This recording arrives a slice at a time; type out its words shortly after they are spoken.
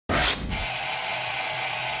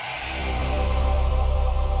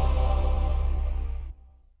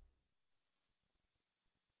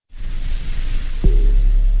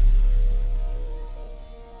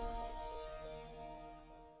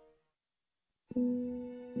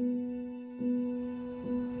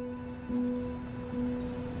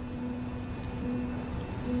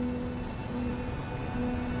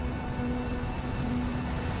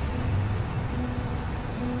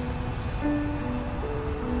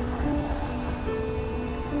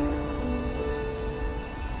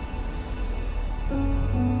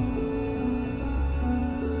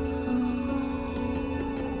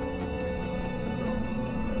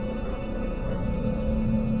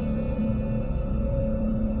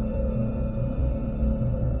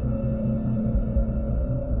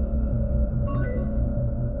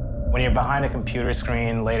When you're behind a computer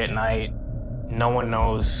screen late at night, no one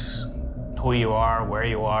knows who you are, where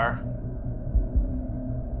you are.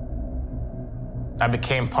 I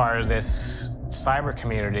became part of this cyber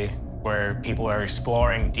community where people are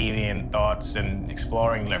exploring deviant thoughts and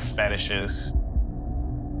exploring their fetishes.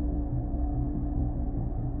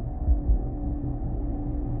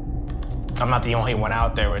 I'm not the only one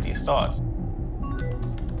out there with these thoughts.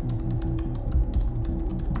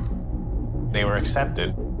 They were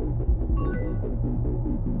accepted.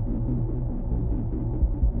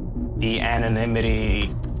 The anonymity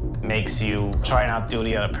makes you try and outdo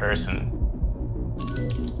the other person.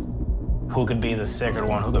 Who could be the sicker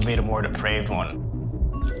one? Who could be the more depraved one?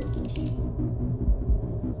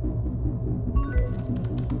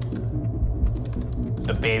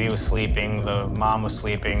 The baby was sleeping, the mom was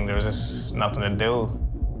sleeping, there was just nothing to do.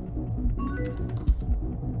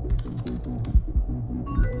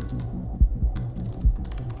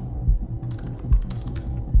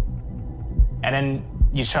 And then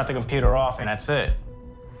you shut the computer off and that's it.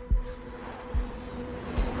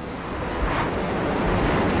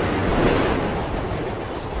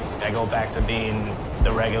 I go back to being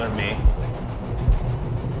the regular me.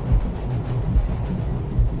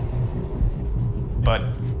 But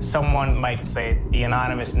someone might say the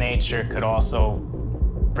anonymous nature could also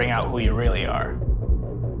bring out who you really are.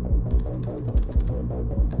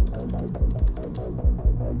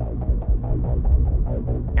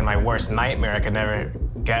 In my worst nightmare, I could never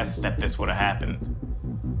guess that this would have happened.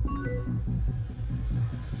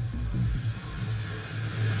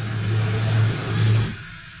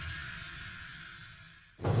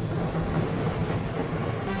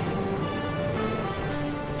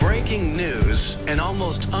 Breaking news, an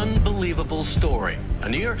almost unbelievable story. A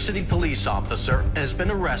New York City police officer has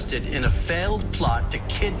been arrested in a failed plot to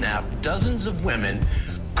kidnap dozens of women,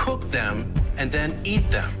 cook them, and then eat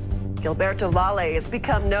them. Gilberto Valle has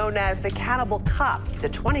become known as the Cannibal Cop. The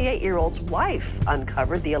 28-year-old's wife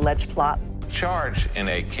uncovered the alleged plot. Charged in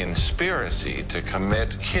a conspiracy to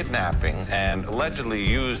commit kidnapping and allegedly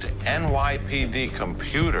used NYPD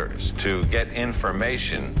computers to get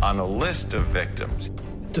information on a list of victims.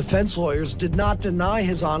 Defense lawyers did not deny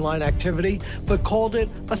his online activity, but called it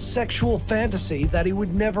a sexual fantasy that he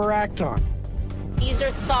would never act on. These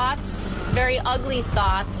are thoughts, very ugly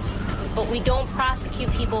thoughts, but we don't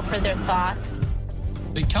prosecute people for their thoughts.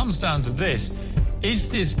 It comes down to this. Is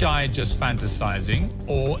this guy just fantasizing,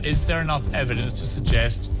 or is there enough evidence to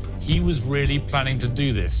suggest he was really planning to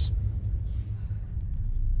do this?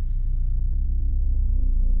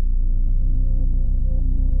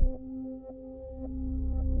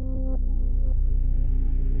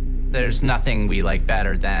 There's nothing we like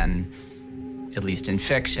better than, at least in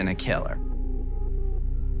fiction, a killer.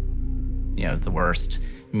 You know, the worst,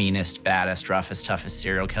 meanest, baddest, roughest, toughest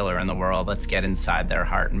serial killer in the world. Let's get inside their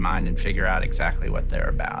heart and mind and figure out exactly what they're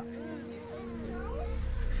about.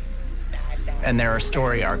 And there are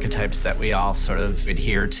story archetypes that we all sort of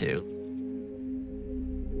adhere to.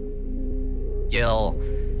 Gil,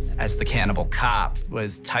 as the cannibal cop,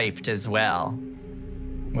 was typed as well.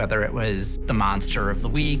 Whether it was the monster of the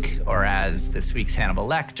week, or as this week's Hannibal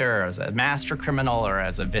Lecter, or as a master criminal, or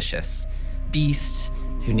as a vicious beast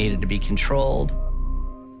who needed to be controlled.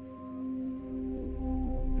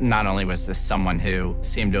 Not only was this someone who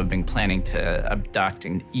seemed to have been planning to abduct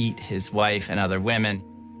and eat his wife and other women,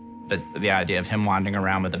 but the idea of him wandering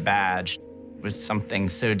around with a badge was something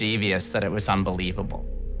so devious that it was unbelievable.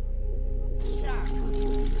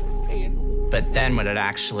 But then when it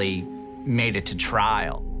actually made it to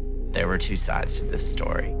trial, there were two sides to this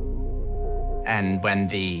story. And when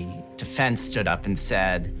the defense stood up and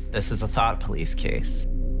said, this is a thought police case,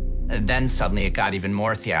 then suddenly it got even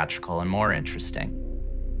more theatrical and more interesting.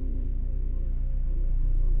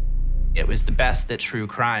 It was the best that true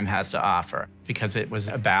crime has to offer, because it was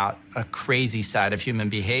about a crazy side of human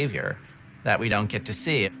behavior that we don't get to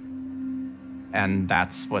see. And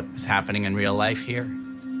that's what was happening in real life here.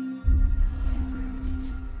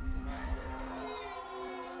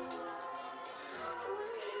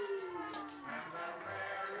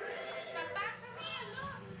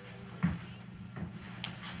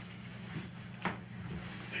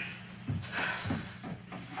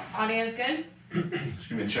 Audio's good?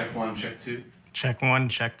 Excuse me, check 1, check 2. Check 1,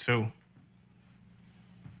 check 2.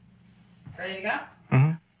 Ready to go?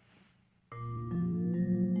 Mm-hmm.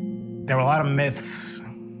 There were a lot of myths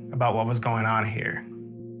about what was going on here.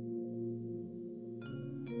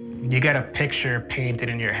 You get a picture painted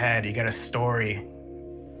in your head, you get a story,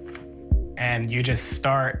 and you just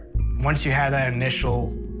start, once you have that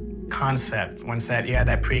initial concept, once that you have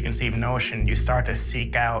that preconceived notion, you start to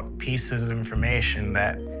seek out pieces of information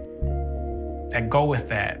that go with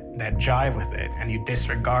that jive with it, and you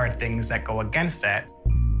disregard things that go against that.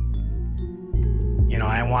 You know,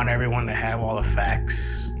 I want everyone to have all the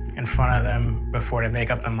facts in front of them before they make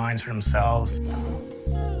up their minds for themselves.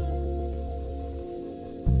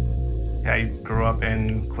 I grew up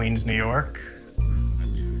in Queens, New York.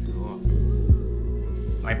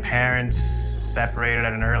 My parents separated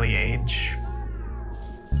at an early age.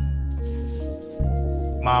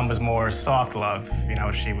 Mom was more soft love. You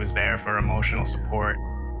know, she was there for emotional support.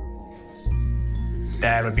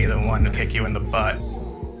 Dad would be the one to kick you in the butt.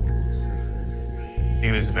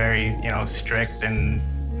 He was very, you know, strict, and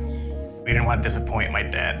we didn't want to disappoint my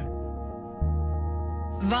dad.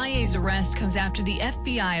 Valle's arrest comes after the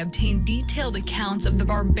FBI obtained detailed accounts of the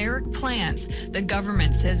barbaric plans. The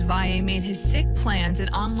government says Valle made his sick plans in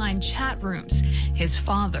online chat rooms. His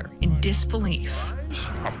father in disbelief.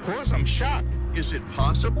 Of course, I'm shocked. Is it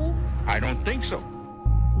possible? I don't think so.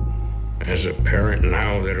 As a parent,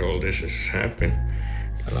 now that all this has happened,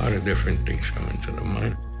 a lot of different things come into the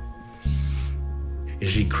mind.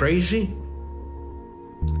 Is he crazy?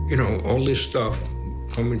 You know, all this stuff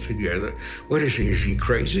coming together. What is he? Is he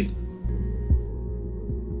crazy?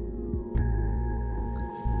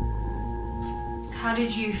 How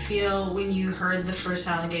did you feel when you heard the first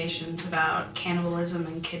allegations about cannibalism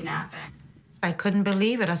and kidnapping? I couldn't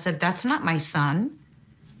believe it. I said, that's not my son.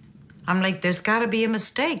 I'm like, there's got to be a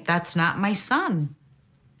mistake. That's not my son.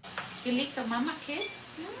 Dilito, mama kiss.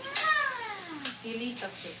 Dilito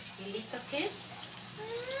kiss. Dilito kiss.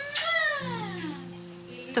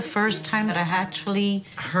 The first time that I actually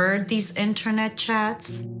heard these internet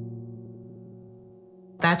chats,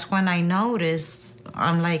 that's when I noticed,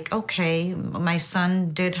 I'm like, okay, my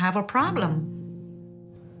son did have a problem.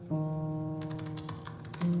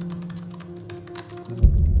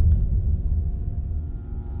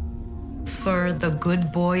 For the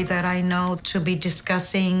good boy that I know to be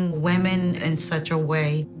discussing women in such a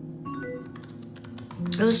way,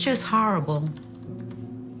 it was just horrible.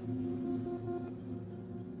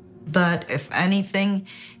 But if anything,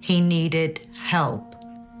 he needed help.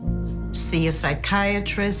 See a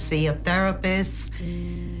psychiatrist, see a therapist.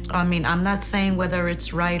 I mean, I'm not saying whether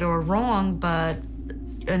it's right or wrong, but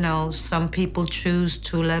you know, some people choose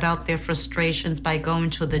to let out their frustrations by going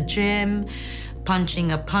to the gym,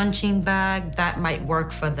 punching a punching bag. That might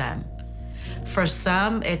work for them. For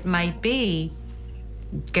some, it might be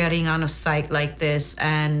getting on a site like this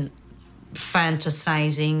and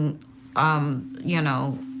fantasizing, you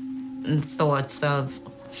know, thoughts of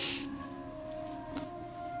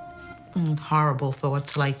horrible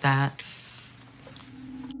thoughts like that.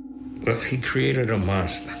 Well, he created a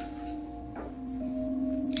monster.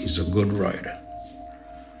 He's a good writer.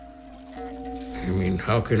 I mean,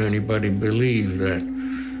 how can anybody believe that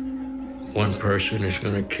one person is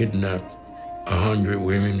going to kidnap 100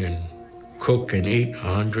 women and cook and eat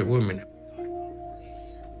 100 women?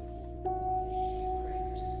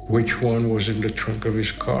 Which one was in the trunk of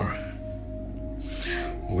his car?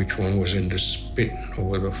 Which one was in the spit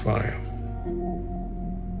over the fire?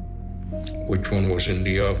 Which one was in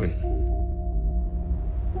the oven?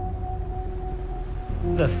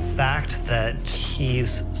 The fact that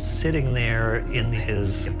he's sitting there in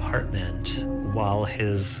his apartment while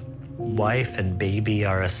his wife and baby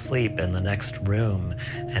are asleep in the next room,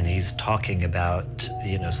 and he's talking about,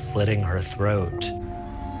 you know, slitting her throat,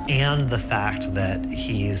 and the fact that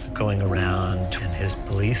he's going around in his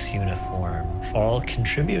police uniform, all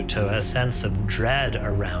contribute to a sense of dread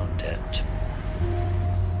around it.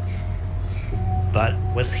 But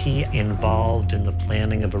was he involved in the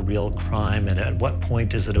planning of a real crime, and at what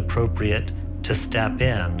point is it appropriate to step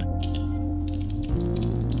in?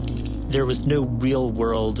 There was no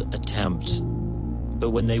real-world attempt, but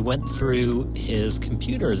when they went through his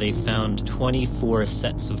computer, they found 24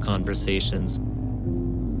 sets of conversations.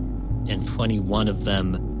 In 21 of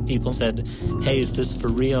them, people said, hey, is this for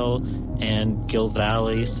real? And Gil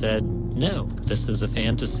Valle said, no, this is a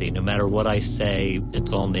fantasy. No matter what I say,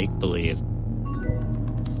 it's all make-believe.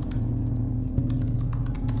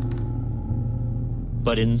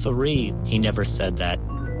 But in 3, he never said that.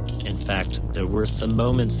 In fact, there were some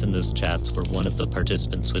moments in those chats where one of the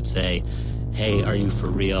participants would say, hey, are you for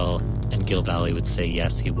real? And Gil Valley would say,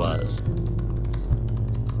 yes, he was.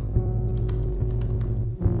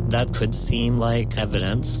 That could seem like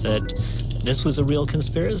evidence that this was a real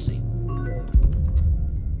conspiracy.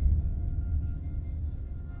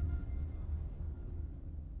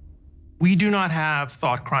 We do not have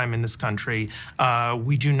thought crime in this country.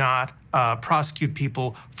 We do not prosecute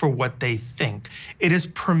people for what they think. It is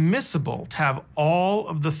permissible to have all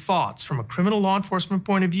of the thoughts from a criminal law enforcement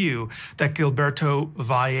point of view that Gilberto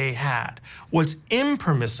Valle had. What's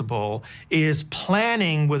impermissible is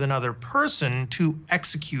planning with another person to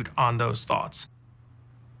execute on those thoughts.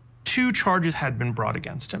 2 charges had been brought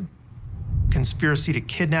against him: conspiracy to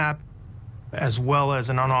kidnap, as well as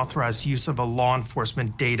an unauthorized use of a law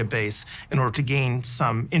enforcement database in order to gain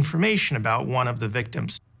some information about one of the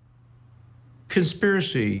victims.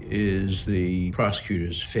 Conspiracy is the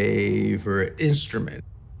prosecutor's favorite instrument.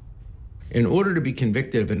 In order to be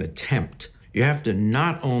convicted of an attempt, you have to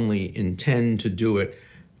not only intend to do it,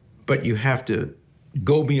 but you have to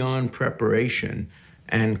go beyond preparation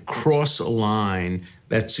and cross a line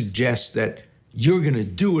that suggests that you're going to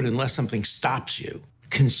do it unless something stops you.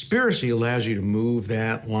 Conspiracy allows you to move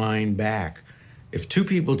that line back. If 2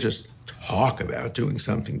 people just talk about doing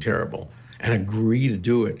something terrible and agree to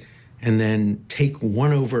do it, and then take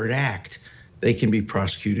one overt act, they can be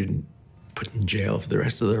prosecuted and put in jail for the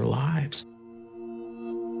rest of their lives.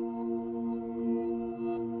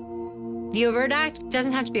 The overt act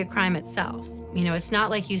doesn't have to be a crime itself. You know, it's not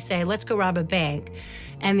like you say, let's go rob a bank,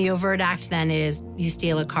 and the overt act then is you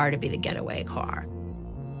steal a car to be the getaway car.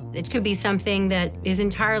 It could be something that is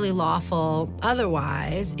entirely lawful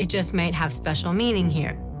otherwise, it just might have special meaning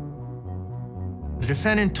here. The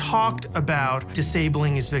defendant talked about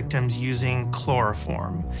disabling his victims using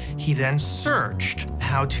chloroform. He then searched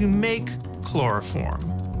how to make chloroform.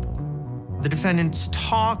 The defendants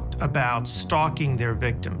talked about stalking their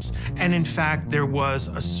victims, and in fact, there was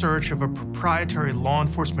a search of a proprietary law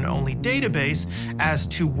enforcement-only database as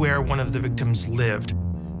to where one of the victims lived.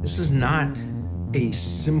 This is not a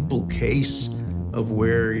simple case of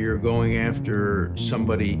where you're going after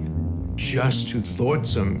somebody just who thought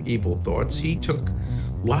some evil thoughts. He took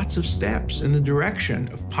lots of steps in the direction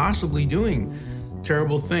of possibly doing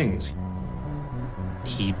terrible things.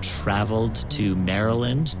 He traveled to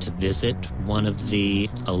Maryland to visit one of the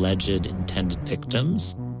alleged intended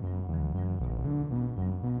victims.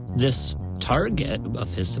 This target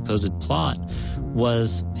of his supposed plot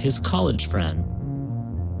was his college friend.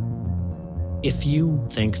 If you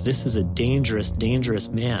think this is a dangerous, dangerous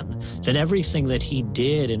man, then everything that he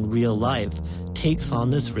did in real life takes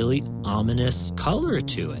on this really ominous color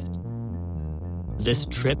to it. This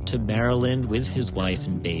trip to Maryland with his wife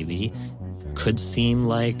and baby could seem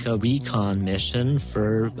like a recon mission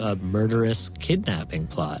for a murderous kidnapping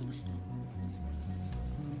plot.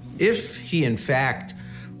 If he, in fact,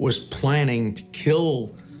 was planning to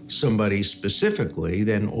kill somebody specifically,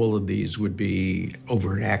 then all of these would be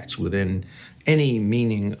overt acts within any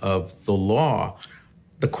meaning of the law.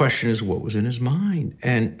 The question is, what was in his mind?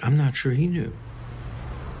 And I'm not sure he knew.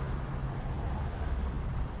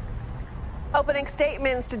 Opening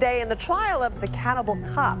statements today in the trial of the Cannibal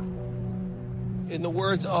cop. In the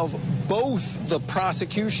words of both the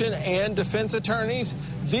prosecution and defense attorneys,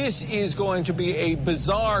 this is going to be a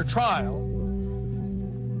bizarre trial.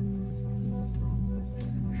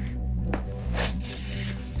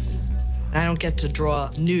 I don't get to draw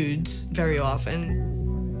nudes very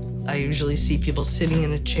often. I usually see people sitting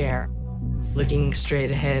in a chair, looking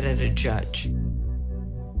straight ahead at a judge.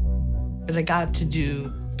 But I got to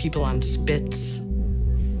do people on spits,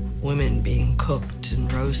 women being cooked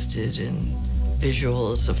and roasted, and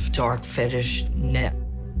visuals of dark fetish net.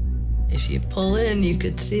 If you pull in, you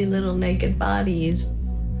could see little naked bodies.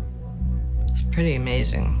 It's pretty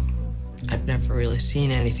amazing. I've never really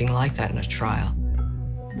seen anything like that in a trial.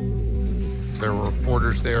 There were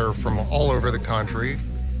reporters there from all over the country.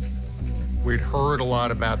 We'd heard a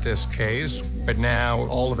lot about this case, but now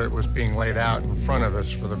all of it was being laid out in front of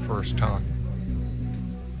us for the first time.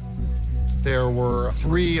 There were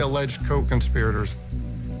 3 alleged co-conspirators: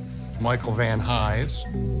 Michael Van Hise,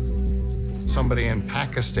 somebody in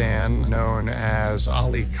Pakistan known as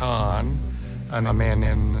Ali Khan, and a man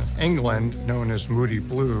in England known as Moody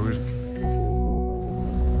Blues.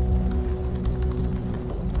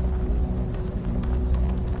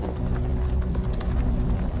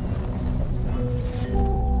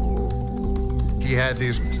 He had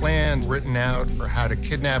these plans written out for how to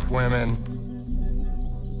kidnap women.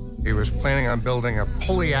 He was planning on building a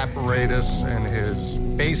pulley apparatus in his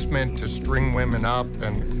basement to string women up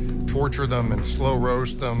and torture them and slow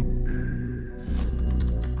roast them.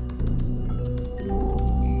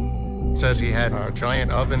 Says he had a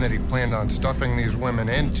giant oven that he planned on stuffing these women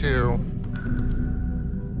into.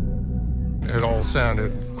 It all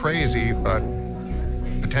sounded crazy, but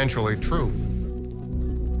potentially true.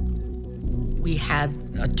 We had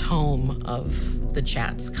a tome of the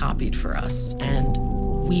chats copied for us, and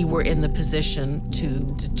we were in the position to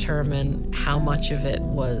determine how much of it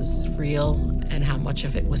was real and how much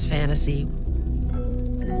of it was fantasy.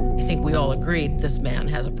 I think we all agreed this man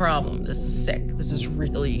has a problem. This is sick. This is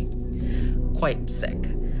really quite sick.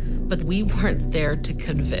 But we weren't there to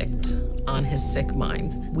convict on his sick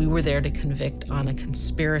mind. We were there to convict on a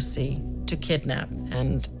conspiracy to kidnap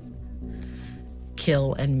and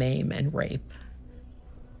kill and maim and rape.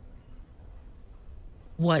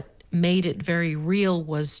 What made it very real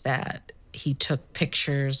was that he took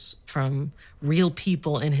pictures from real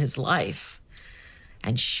people in his life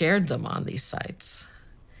and shared them on these sites.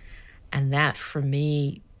 And that, for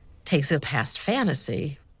me, takes it past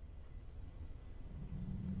fantasy.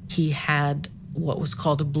 He had what was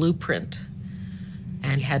called a blueprint,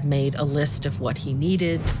 and had made a list of what he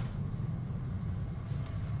needed.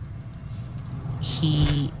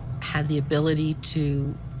 He had the ability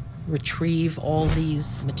to retrieve all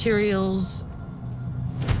these materials.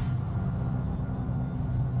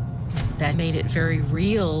 That made it very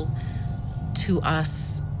real to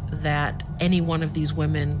us that any one of these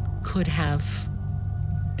women could have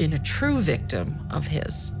been a true victim of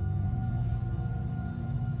his.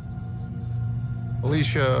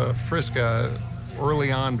 Alicia Friska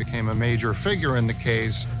early on became a major figure in the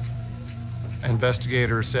case.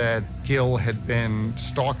 Investigators said Gil had been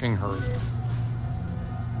stalking her.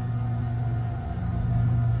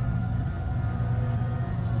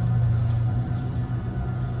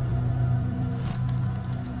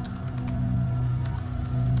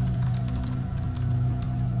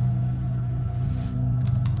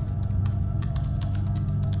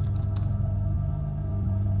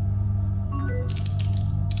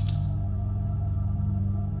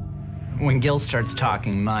 When Gil starts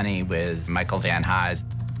talking money with Michael Van Hise,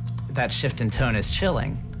 that shift in tone is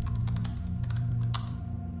chilling.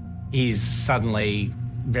 He's suddenly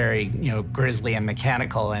very, grisly and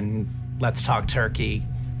mechanical, and let's talk turkey.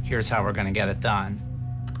 Here's how we're going to get it done.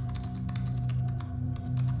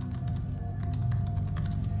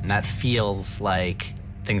 And that feels like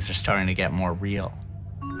things are starting to get more real.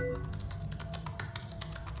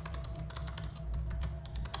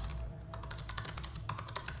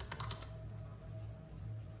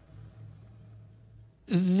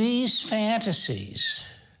 These fantasies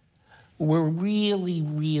were really,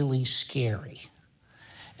 really scary.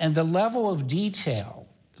 And the level of detail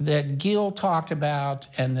that Gil talked about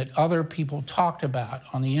and that other people talked about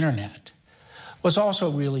on the internet was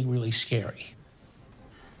also really, really scary.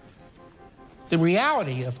 The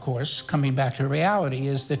reality, of course, coming back to reality,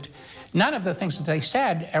 is that none of the things that they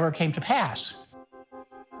said ever came to pass.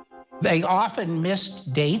 They often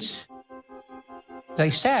missed dates. They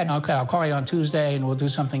said, okay, I'll call you on Tuesday and we'll do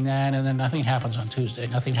something then, and then nothing happens on Tuesday.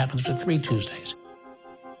 Nothing happens for 3 Tuesdays.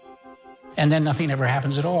 And then nothing ever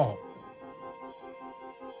happens at all.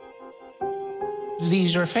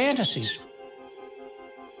 These are fantasies.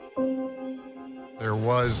 There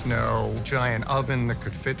was no giant oven that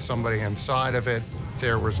could fit somebody inside of it.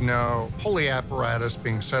 There was no pulley apparatus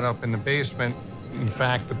being set up in the basement. In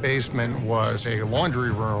fact, the basement was a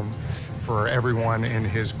laundry room for everyone in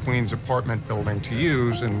his Queens apartment building to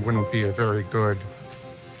use, and wouldn't be a very good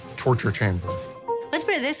torture chamber. Let's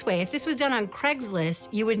put it this way. If this was done on Craigslist,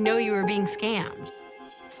 you would know you were being scammed.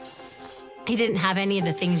 He didn't have any of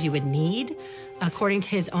the things you would need, according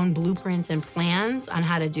to his own blueprints and plans on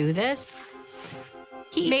how to do this.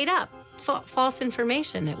 He made up false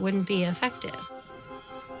information that wouldn't be effective.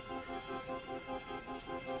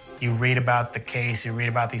 You read about the case, you read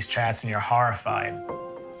about these chats, and you're horrified.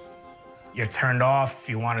 You're turned off,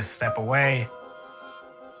 you want to step away,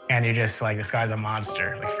 and you're just like, this guy's a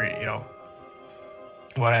monster,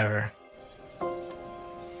 whatever.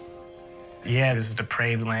 Yeah, this is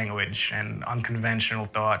depraved language and unconventional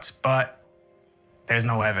thoughts, but there's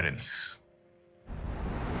no evidence.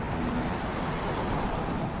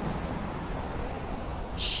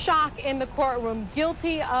 Shock in the courtroom,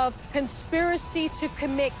 guilty of conspiracy to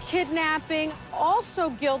commit kidnapping, also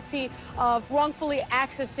guilty of wrongfully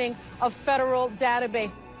accessing a federal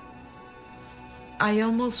database. I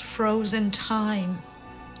almost froze in time,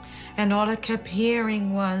 and all I kept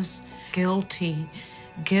hearing was guilty,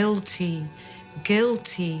 guilty,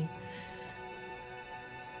 guilty.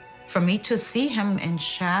 For me to see him in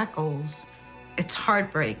shackles, it's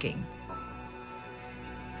heartbreaking.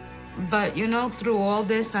 But through all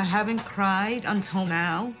this, I haven't cried until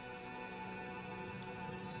now.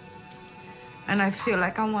 And I feel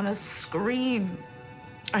like I want to scream.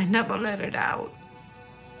 I never let it out.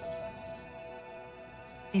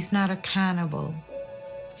 He's not a cannibal.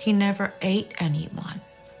 He never ate anyone.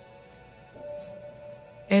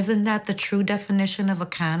 Isn't that the true definition of a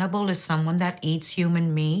cannibal, is someone that eats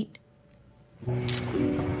human meat?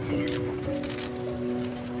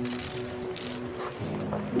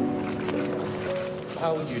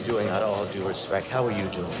 How are you doing, out of all due respect? How are you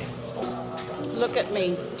doing? Look at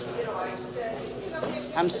me.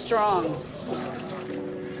 I'm strong.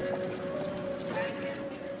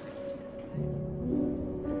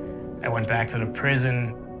 I went back to the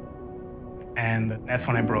prison, and that's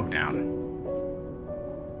when I broke down.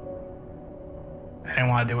 I didn't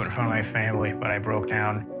want to do it in front of my family, but I broke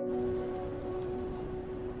down.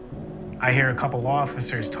 I hear a couple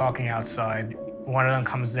officers talking outside. One of them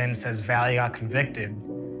comes in and says, Valley got convicted.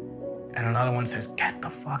 And another one says, get the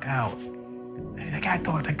fuck out. The guy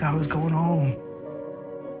thought that guy was going home.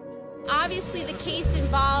 Obviously, the case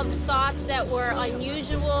involved thoughts that were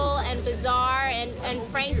unusual and bizarre and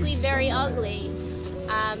frankly, very ugly.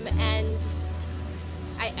 And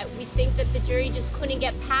we think that the jury just couldn't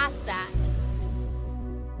get past that.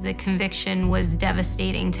 The conviction was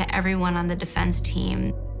devastating to everyone on the defense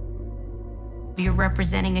team. You're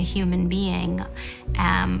representing a human being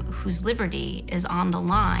whose liberty is on the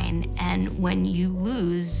line, and when you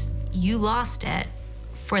lose, you lost it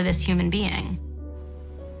for this human being.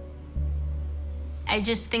 I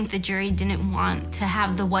just think the jury didn't want to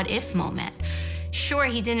have the what if moment. Sure,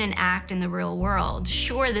 he didn't act in the real world.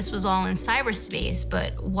 Sure, this was all in cyberspace,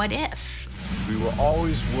 but what if? We were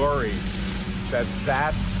always worried that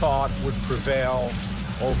that thought would prevail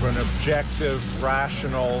over an objective,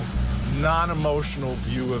 rational, non-emotional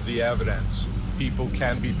view of the evidence. People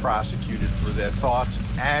can be prosecuted for their thoughts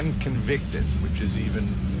and convicted, which is even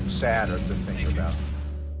sadder to think about.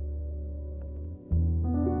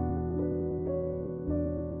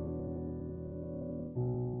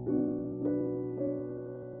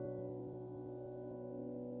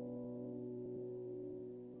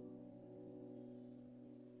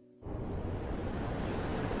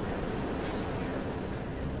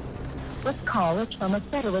 This call is from a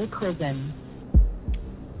federal prison.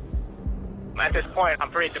 At this point,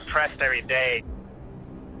 I'm pretty depressed every day.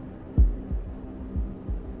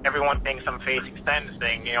 Everyone thinks I'm facing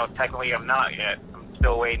sentencing. You know, technically I'm not yet. I'm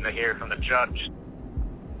still waiting to hear from the judge.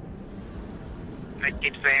 They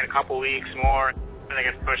keep saying a couple weeks more, and it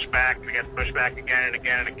gets pushed back, and it gets pushed back again and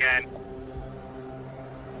again and again.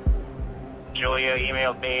 Julia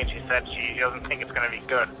emailed me, and she said she doesn't think it's going to be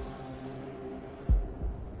good.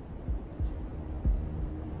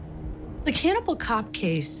 The Cannibal Cop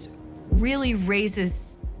case really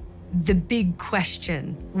raises the big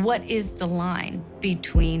question. What is the line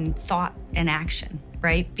between thought and action,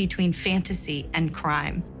 right? Between fantasy and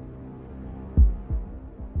crime.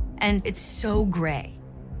 And it's so gray.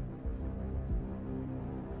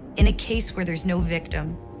 In a case where there's no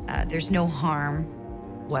victim, there's no harm,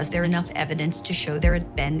 was there enough evidence to show there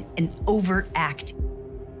had been an overt act?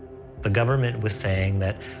 The government was saying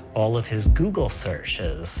that all of his Google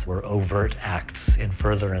searches were overt acts in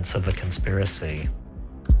furtherance of a conspiracy.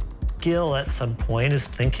 Gil, at some point, is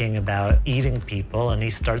thinking about eating people, and he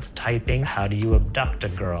starts typing, how do you abduct a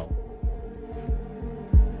girl?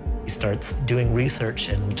 He starts doing research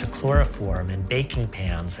into chloroform and baking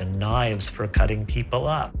pans and knives for cutting people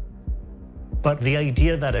up. But the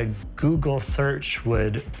idea that a Google search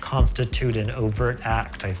would constitute an overt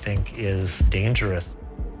act, I think, is dangerous.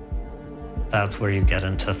 That's where you get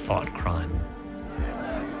into thought crime.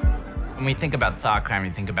 When we think about thought crime,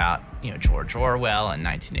 you think about, George Orwell in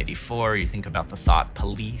 1984. You think about the thought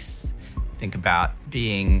police. Think about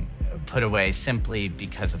being put away simply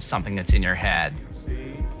because of something that's in your head.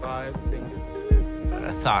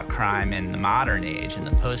 A thought crime in the modern age, in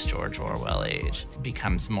the post-George Orwell age,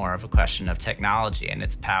 becomes more of a question of technology and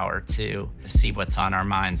its power to see what's on our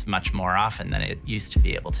minds much more often than it used to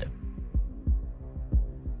be able to.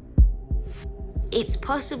 It's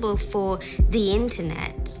possible for the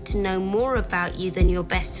internet to know more about you than your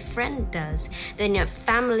best friend does, than your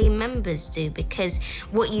family members do, because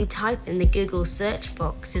what you type in the Google search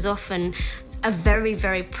box is often a very,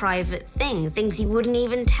 very private thing, things you wouldn't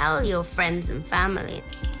even tell your friends and family.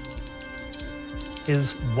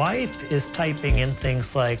 His wife is typing in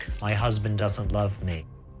things like, my husband doesn't love me.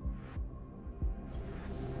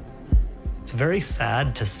 It's very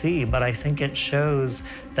sad to see, but I think it shows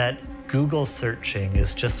that Google searching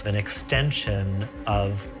is just an extension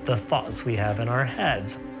of the thoughts we have in our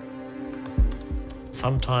heads.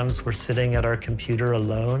 Sometimes we're sitting at our computer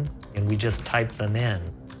alone and we just type them in.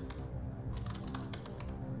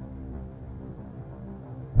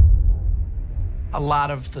 A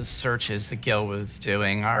lot of the searches that Gil was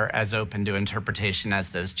doing are as open to interpretation as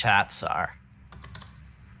those chats are.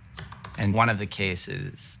 And one of the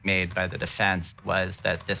cases made by the defense was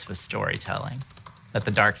that this was storytelling, that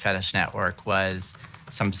the Dark Fetish Network was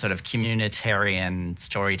some sort of communitarian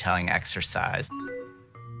storytelling exercise.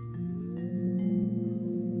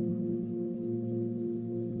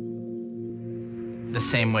 The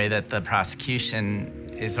same way that the prosecution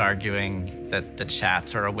is arguing that the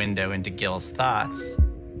chats are a window into Gil's thoughts,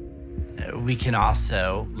 we can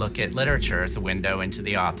also look at literature as a window into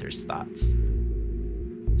the author's thoughts.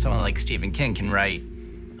 Someone like Stephen King can write,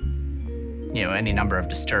 any number of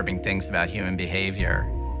disturbing things about human behavior,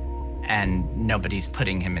 and nobody's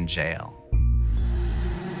putting him in jail.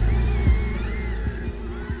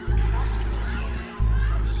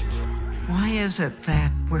 Why is it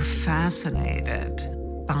that we're fascinated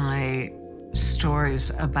by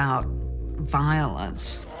stories about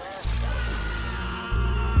violence?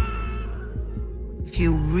 If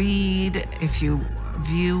you read, if you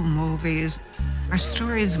view movies, our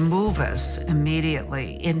stories move us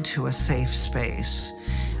immediately into a safe space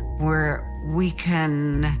where we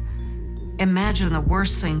can imagine the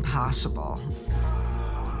worst thing possible,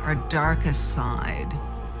 our darkest side.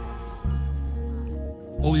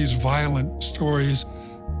 All these violent stories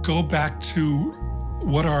go back to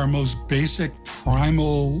what our most basic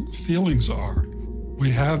primal feelings are.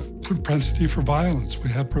 We have propensity for violence. We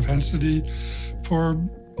have propensity for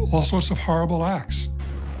all sorts of horrible acts.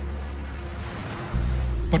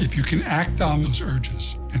 But if you can act on those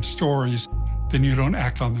urges in stories, then you don't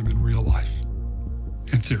act on them in real life,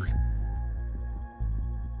 in theory.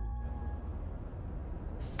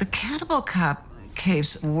 The Cannibal Cop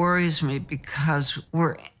case worries me because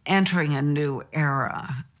we're entering a new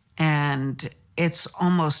era and it's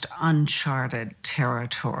almost uncharted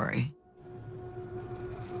territory.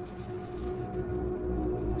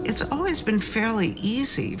 It's always been fairly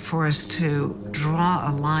easy for us to draw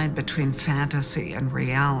a line between fantasy and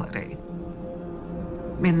reality.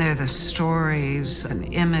 I mean, there are the stories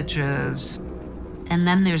and images, and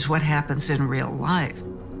then there's what happens in real life.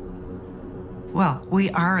 Well, we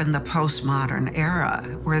are in the postmodern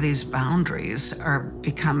era where these boundaries are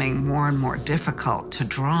becoming more and more difficult to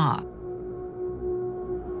draw.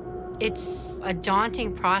 It's a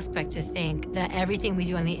daunting prospect to think that everything we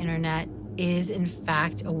do on the internet is, in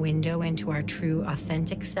fact, a window into our true,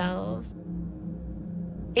 authentic selves.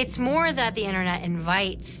 It's more that the internet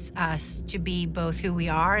invites us to be both who we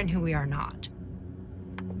are and who we are not.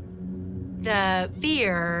 The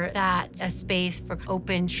fear that a space for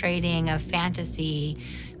open trading of fantasy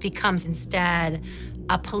becomes instead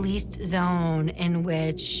a policed zone in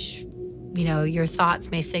which, your thoughts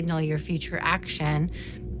may signal your future action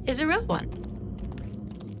is a real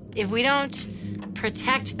one. If we don't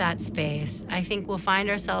protect that space, I think we'll find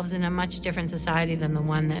ourselves in a much different society than the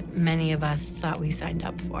one that many of us thought we signed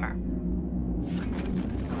up for.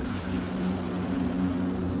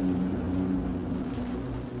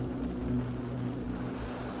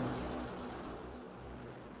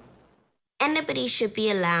 Anybody should be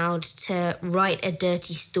allowed to write a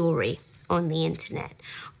dirty story on the internet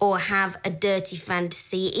or have a dirty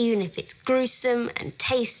fantasy, even if it's gruesome and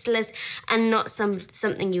tasteless and not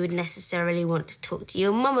something you would necessarily want to talk to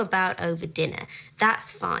your mum about over dinner.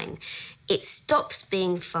 That's fine. It stops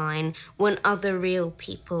being fine when other real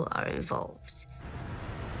people are involved.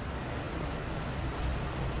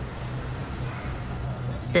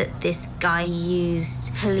 That this guy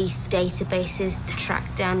used police databases to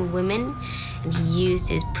track down women, and he used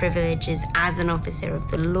his privileges as an officer of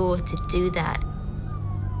the law to do that.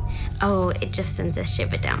 Oh, it just sends a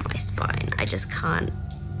shiver down my spine. I just can't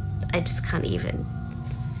even.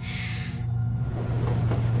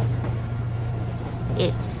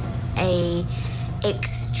 It's an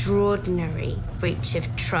extraordinary breach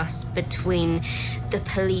of trust between the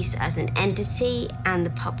police as an entity and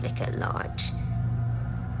the public at large.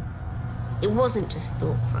 It wasn't just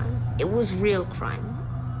thought crime, it was real crime.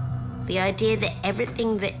 The idea that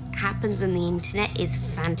everything that happens on the internet is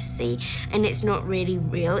fantasy and it's not really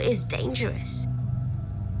real is dangerous.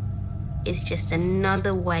 It's just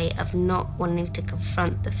another way of not wanting to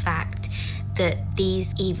confront the fact that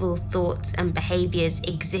these evil thoughts and behaviors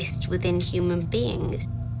exist within human beings.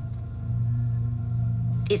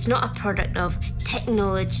 It's not a product of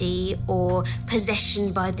technology or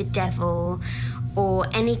possession by the devil or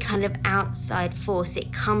any kind of outside force.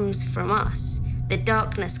 It comes from us. The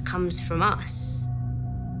darkness comes from us.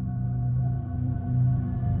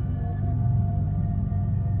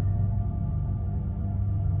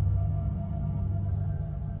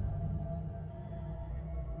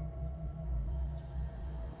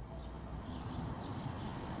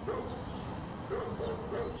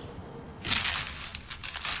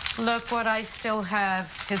 Look what I still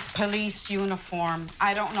have, his police uniform.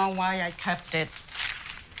 I don't know why I kept it.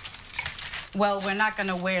 Well, we're not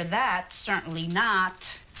gonna wear that, certainly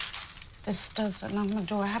not. This doesn't,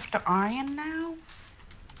 do I have to iron now?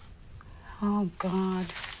 Oh, God.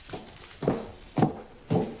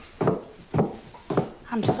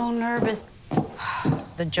 I'm so nervous.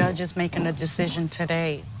 The judge is making a decision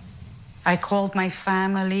today. I called my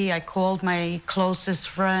family, I called my closest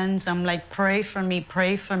friends. I'm like, pray for me,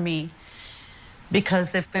 pray for me.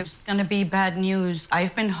 Because if there's gonna be bad news,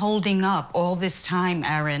 I've been holding up all this time,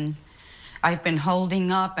 Aaron. I've been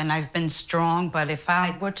holding up and I've been strong, but if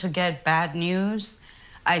I were to get bad news,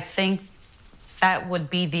 I think that would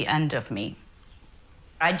be the end of me.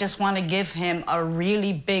 I just want to give him a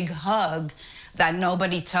really big hug that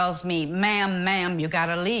nobody tells me, ma'am, you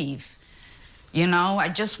gotta leave. You know, I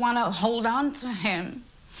just want to hold on to him.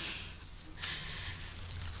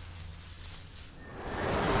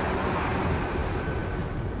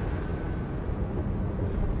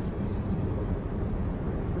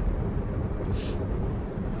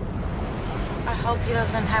 I hope he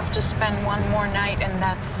doesn't have to spend one more night in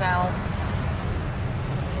that cell.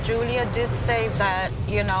 Julia did say that,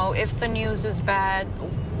 you know, if the news is bad,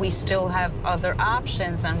 we still have other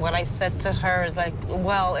options. And what I said to her is like,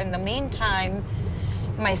 well, in the meantime,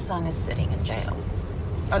 my son is sitting in jail.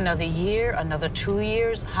 Another year, another 2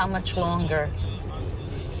 years, how much longer?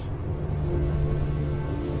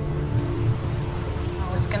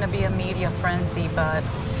 Oh, it's gonna be a media frenzy, but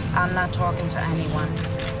I'm not talking to anyone.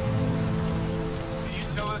 Can you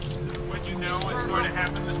tell us what you know is going to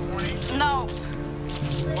happen this morning? No.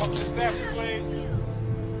 Off the steps, please.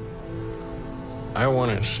 I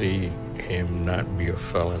want to see him not be a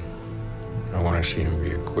felon. I want to see him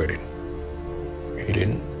be acquitted. He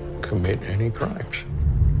didn't commit any crimes.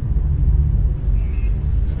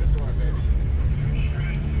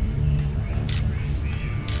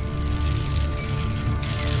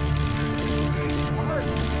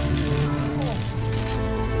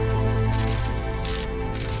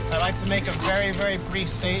 I'd like to make a very, very brief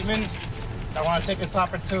statement. I want to take this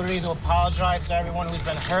opportunity to apologize to everyone who's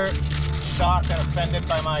been hurt, shocked, and offended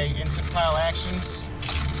by my infantile actions.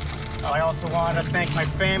 I also want to thank my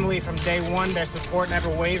family from day one. Their support never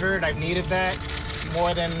wavered. I've needed that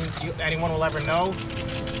more than anyone will ever know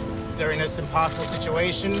during this impossible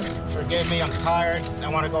situation. Forgive me, I'm tired. I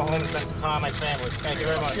want to go home and spend some time with my family. Thank you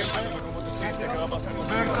very much.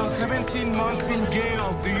 Roberto, 17 months in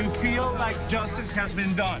jail. Do you feel like justice has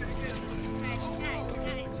been done?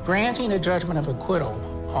 Granting a judgment of acquittal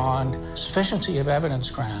on sufficiency of evidence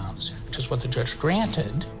grounds, which is what the judge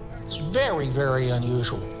granted, is very, very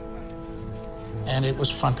unusual. And it was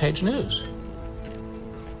front page news.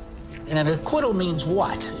 And an acquittal means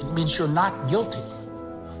what? It means you're not guilty,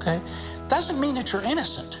 okay? Doesn't mean that you're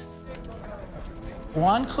innocent.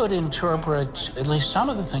 One could interpret at least some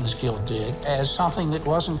of the things Gil did as something that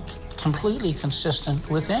wasn't completely consistent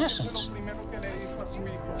with innocence.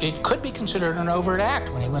 It could be considered an overt act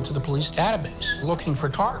when he went to the police database looking for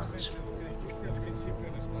targets.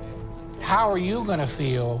 How are you going to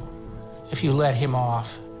feel if you let him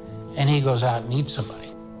off and he goes out and eats somebody?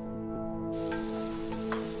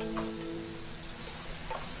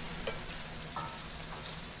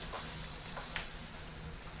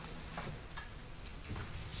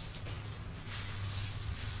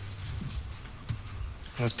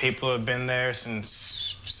 Those people have been there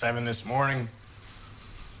since 7 this morning.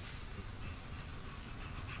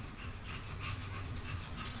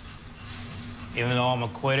 Even though I'm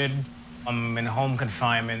acquitted, I'm in home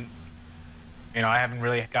confinement. You know, I haven't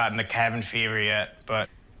really gotten the cabin fever yet, but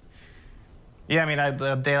yeah, I mean,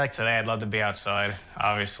 a day like today, I'd love to be outside,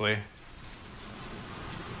 obviously.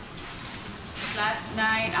 Last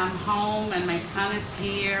night, I'm home and my son is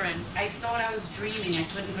here, and I thought I was dreaming. I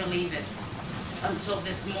couldn't believe it. Until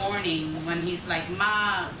this morning when he's like,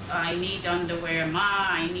 Ma, I need underwear. Ma,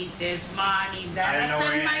 I need this. Ma, I need that. I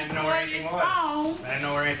said, my boy is home. I didn't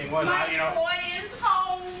know where anything was. My boy is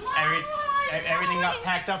home. Everything got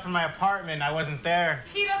packed up from my apartment. I wasn't there.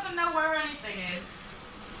 He doesn't know where anything is.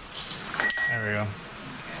 There we go.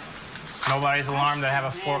 Nobody's alarmed that I have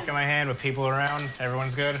a fork in my hand with people around.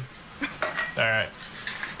 Everyone's good? All right.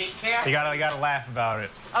 Be careful. You gotta laugh about it.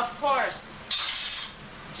 Of course.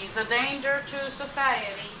 He's a danger to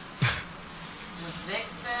society. The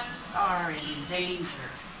victims are in danger.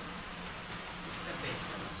 The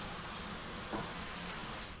victims.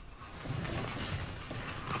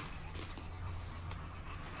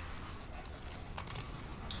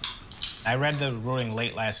 I read the ruling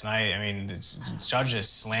late last night. I mean, the judge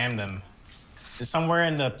just slammed them. Somewhere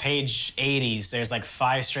in the page 80s, there's like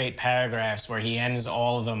 5 straight paragraphs where he ends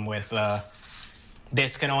all of them with,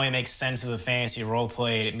 this can only make sense as a fantasy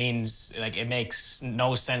roleplay. It means, like, it makes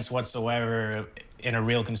no sense whatsoever in a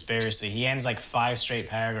real conspiracy. He ends like 5 straight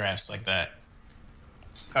paragraphs like that.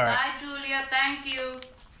 All right. Bye, Julia. Thank you.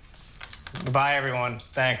 Bye, everyone.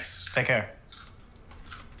 Thanks. Take care.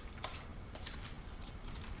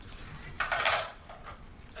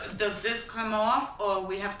 Does this come off, or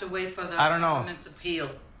we have to wait for the I don't know. government's appeal?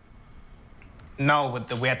 No,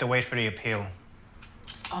 but we have to wait for the appeal.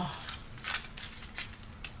 Oh,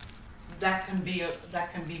 that can be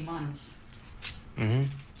months. Mm-hmm.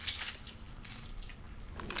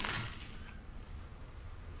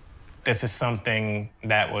 This is something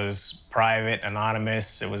that was private,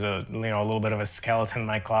 anonymous. It was a little bit of a skeleton in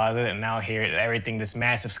my closet, and now here, everything, this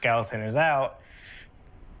massive skeleton is out.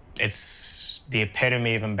 It's the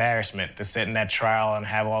epitome of embarrassment to sit in that trial and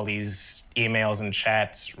have all these emails and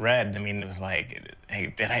chats read. I mean, it was like,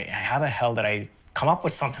 hey, how the hell did I come up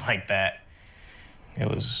with something like that? It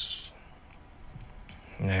was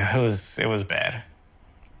bad.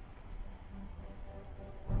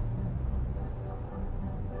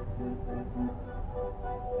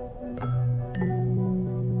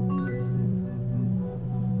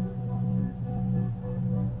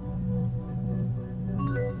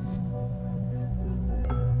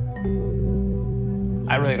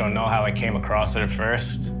 I really don't know how I came across it at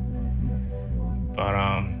first, but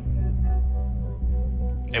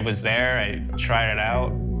it was there. I tried it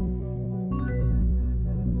out,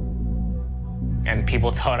 and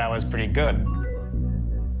people thought I was pretty good.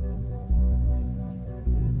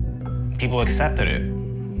 People accepted it,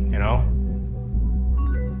 you know?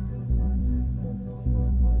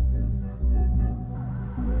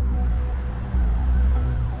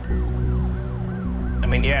 I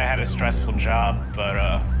mean, yeah, I had a stressful job, but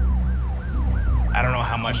I don't know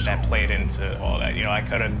how much that played into all that. You know, I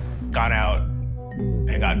could have gone out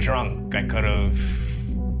and got drunk. I could have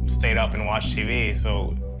stayed up and watched TV.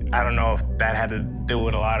 So I don't know if that had to do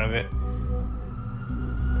with a lot of it.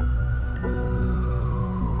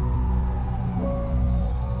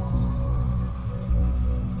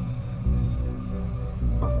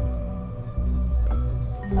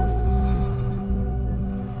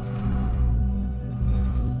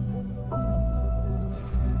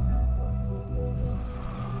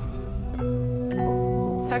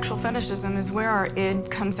 Sexual fetishism is where our id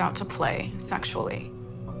comes out to play sexually.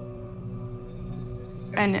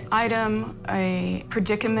 An item, a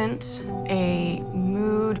predicament, a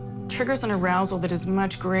mood triggers an arousal that is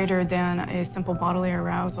much greater than a simple bodily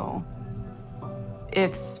arousal.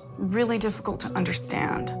 It's really difficult to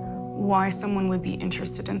understand why someone would be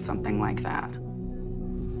interested in something like that.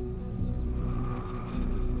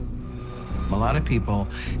 A lot of people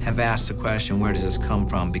have asked the question, where does this come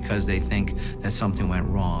from? Because they think that something went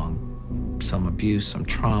wrong. Some abuse, some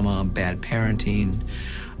trauma, bad parenting.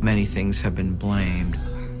 Many things have been blamed.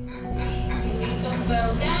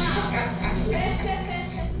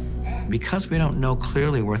 Because we don't know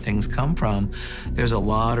clearly where things come from, there's a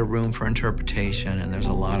lot of room for interpretation, and there's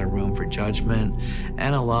a lot of room for judgment,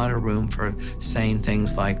 and a lot of room for saying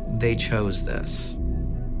things like, they chose this.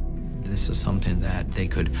 This is something that they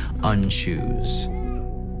could unchoose.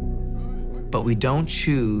 But we don't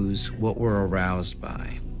choose what we're aroused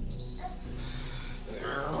by.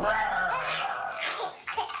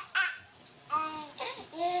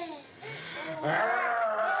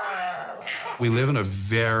 We live in a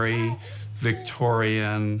very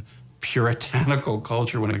Victorian, puritanical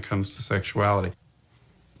culture when it comes to sexuality.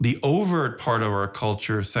 The overt part of our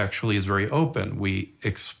culture sexually is very open. We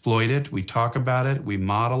exploit it, we talk about it, we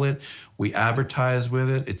model it, we advertise with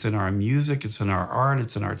it. It's in our music, it's in our art,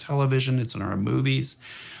 it's in our television, it's in our movies.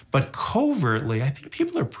 But covertly, I think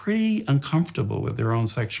people are pretty uncomfortable with their own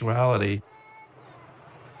sexuality.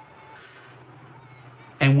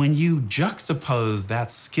 And when you juxtapose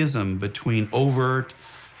that schism between overt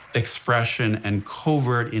expression and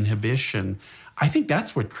covert inhibition, I think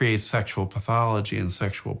that's what creates sexual pathology and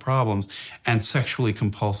sexual problems and sexually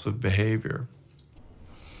compulsive behavior.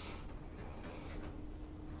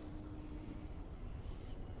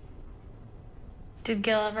 Did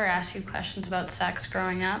Gil ever ask you questions about sex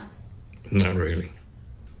growing up? Not really.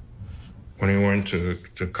 When I went to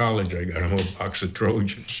college, I got a whole box of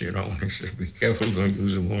Trojans, you know. He said, be careful, don't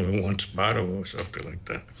use them more than one spot or something like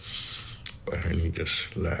that. But then he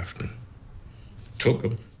just laughed and took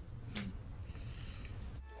them.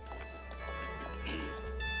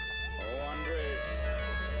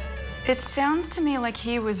 It sounds to me like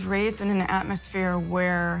he was raised in an atmosphere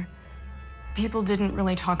where people didn't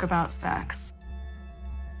really talk about sex.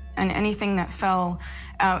 And anything that fell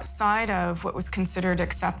outside of what was considered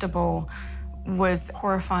acceptable was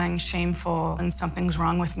horrifying, shameful, and something's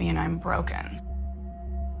wrong with me and I'm broken.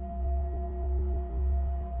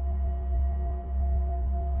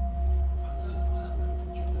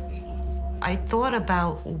 I thought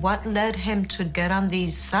about what led him to get on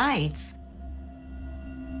these sites.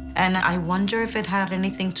 And I wonder if it had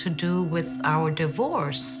anything to do with our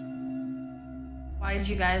divorce. Why did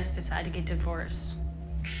you guys decide to get divorced?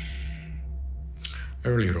 I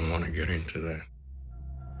really don't want to get into that.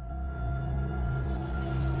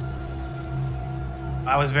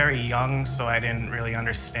 I was very young, so I didn't really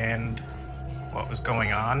understand what was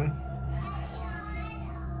going on.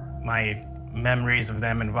 My memories of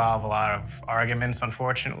them involve a lot of arguments,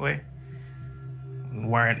 unfortunately.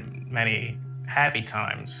 Weren't many happy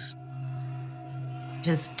times.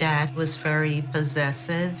 His dad was very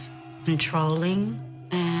possessive, controlling,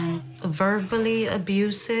 and verbally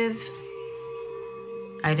abusive.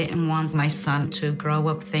 I didn't want my son to grow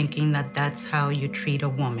up thinking that that's how you treat a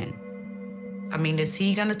woman. I mean, is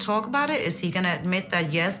he gonna talk about it? Is he gonna admit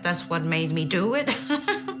that, yes, that's what made me do it?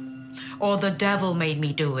 Or the devil made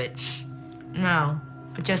me do it? No,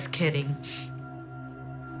 just kidding.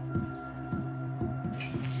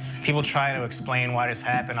 People try to explain why this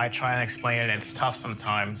happened. I try and explain it, and it's tough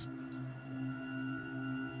sometimes.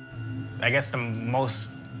 I guess the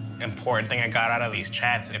most important thing I got out of these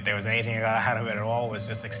chats, if there was anything I got out of it at all, was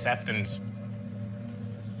just acceptance.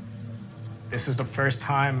 This is the first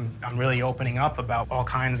time I'm really opening up about all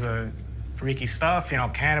kinds of freaky stuff, you know,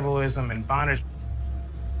 cannibalism and bondage.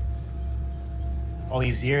 All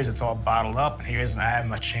these years, it's all bottled up, and here's I have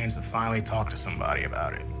my chance to finally talk to somebody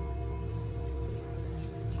about it.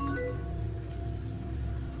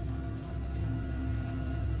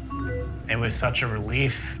 It was such a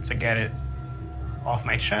relief to get it off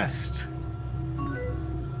my chest.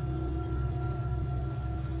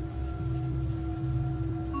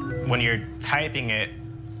 When you're typing it,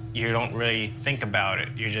 you don't really think about it.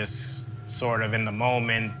 You're just sort of in the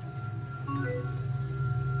moment.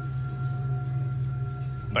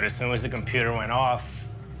 But as soon as the computer went off,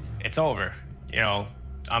 it's over. You know,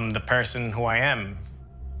 I'm the person who I am.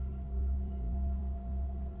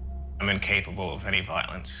 I'm incapable of any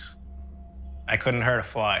violence. I couldn't hurt a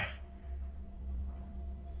fly.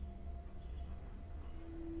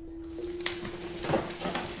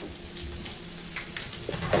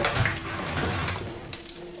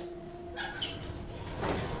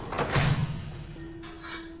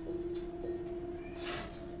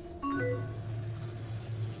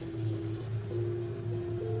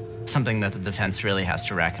 Something that the defense really has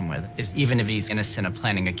to reckon with is even if he's innocent of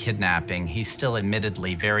planning a kidnapping, he's still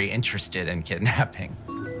admittedly very interested in kidnapping.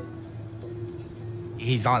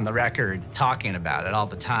 He's on the record talking about it all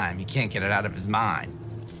the time. He can't get it out of his mind.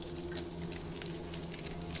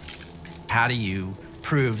 How do you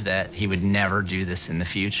prove that he would never do this in the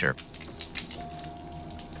future?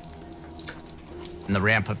 In the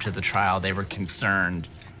ramp up to the trial, they were concerned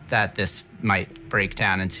that this might break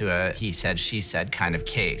down into a he said, she said kind of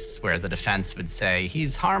case where the defense would say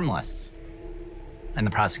he's harmless and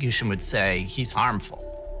the prosecution would say he's harmful.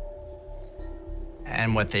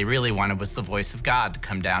 And what they really wanted was the voice of God to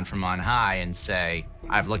come down from on high and say,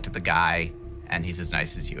 I've looked at the guy and he's as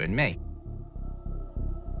nice as you and me.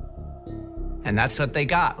 And that's what they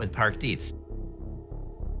got with Park Dietz.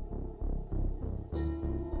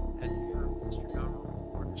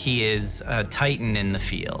 He is a titan in the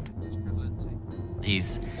field.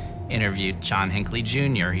 He's interviewed John Hinckley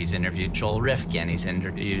Jr., he's interviewed Joel Rifkin, he's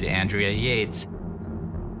interviewed Andrea Yates.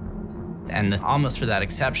 And almost for that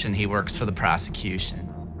exception, he works for the prosecution.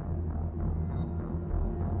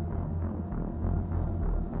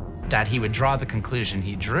 That he would draw the conclusion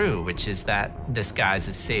he drew, which is that this guy's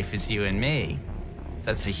as safe as you and me,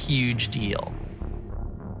 that's a huge deal.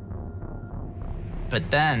 But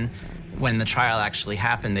then, when the trial actually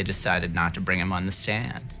happened, they decided not to bring him on the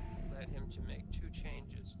stand.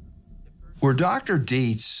 Were Dr.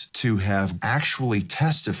 Dietz to have actually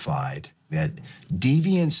testified that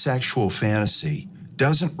deviant sexual fantasy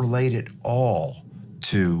doesn't relate at all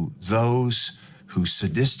to those who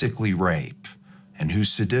sadistically rape and who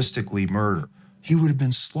sadistically murder, he would have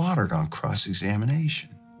been slaughtered on cross-examination.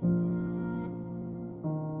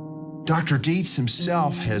 Dr. Dietz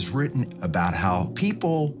himself has written about how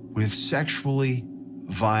people with sexually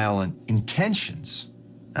violent intentions,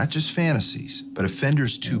 not just fantasies, but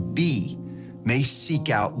offenders to be, may seek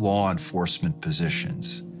out law enforcement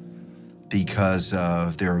positions because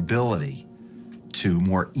of their ability to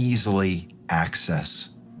more easily access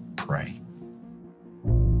prey.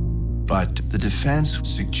 But the defense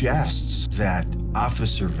suggests that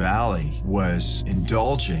Officer Valley was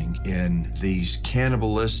indulging in these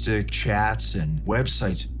cannibalistic chats and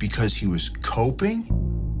websites because he was coping.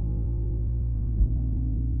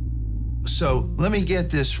 So let me get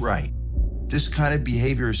this right. This kind of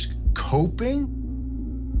behavior is coping?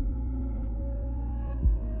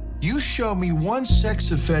 You show me one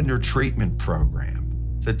sex offender treatment program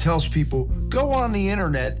that tells people, go on the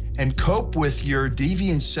internet and cope with your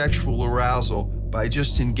deviant sexual arousal by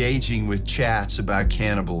just engaging with chats about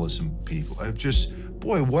cannibalism, people.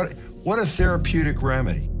 Boy, what a therapeutic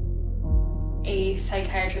remedy. A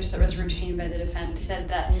psychiatrist that was retained by the defense said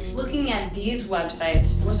that looking at these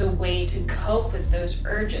websites was a way to cope with those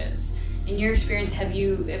urges. In your experience, have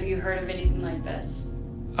you heard of anything like this?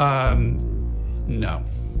 No.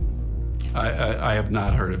 I have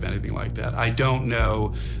not heard of anything like that. I don't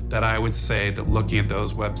know that I would say that looking at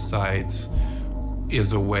those websites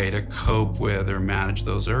is a way to cope with or manage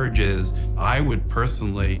those urges. I would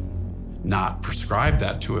personally not prescribe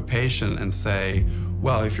that to a patient and say,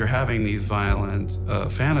 well, if you're having these violent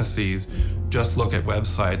fantasies, just look at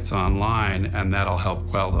websites online and that'll help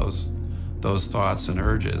quell those thoughts and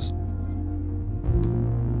urges.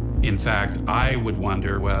 In fact, I would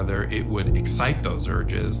wonder whether it would excite those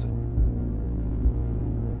urges.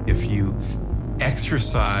 If you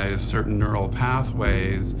exercise certain neural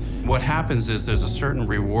pathways, what happens is there's a certain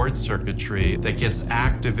reward circuitry that gets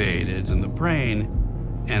activated in the brain,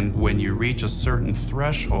 and when you reach a certain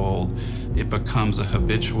threshold, it becomes a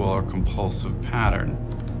habitual or compulsive pattern.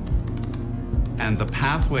 And the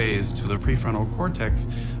pathways to the prefrontal cortex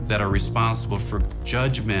that are responsible for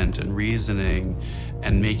judgment and reasoning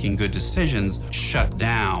and making good decisions shut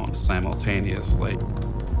down simultaneously.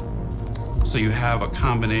 So you have a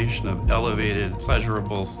combination of elevated,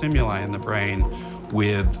 pleasurable stimuli in the brain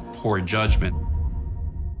with poor judgment.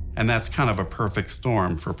 And that's kind of a perfect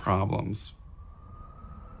storm for problems.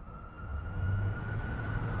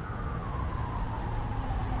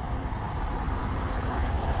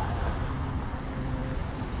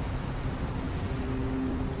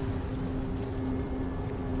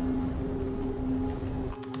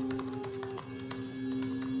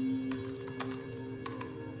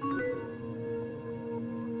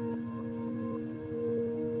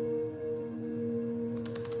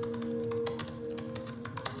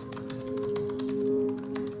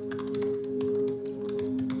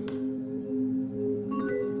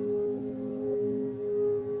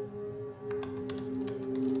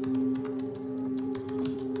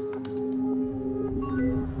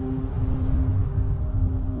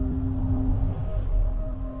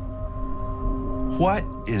 What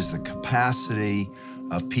is the capacity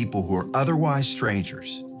of people who are otherwise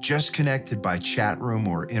strangers, just connected by chat room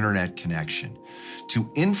or internet connection, to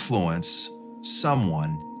influence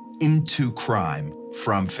someone into crime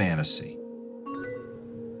from fantasy?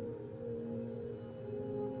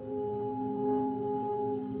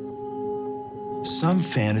 Some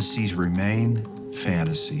fantasies remain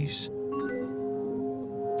fantasies.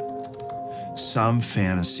 Some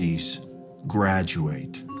fantasies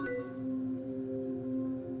graduate.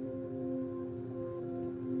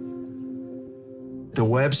 The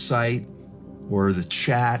website or the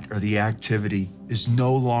chat or the activity is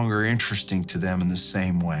no longer interesting to them in the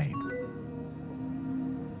same way.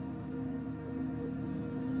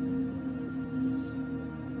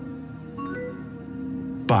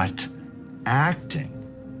 But acting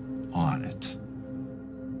on it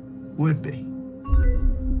would be.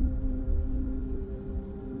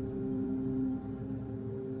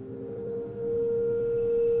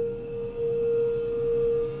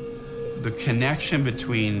 The connection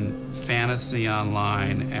between fantasy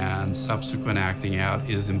online and subsequent acting out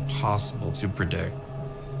is impossible to predict.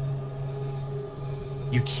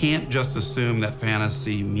 You can't just assume that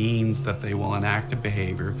fantasy means that they will enact a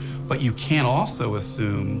behavior, but you can't also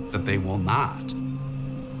assume that they will not.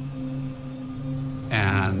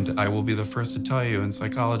 And I will be the first to tell you, in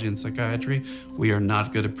psychology and psychiatry, we are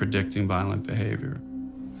not good at predicting violent behavior.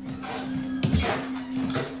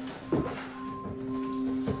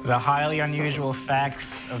 The highly unusual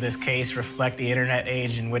facts of this case reflect the internet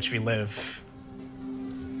age in which we live.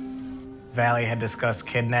 Valley had discussed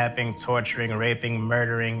kidnapping, torturing, raping,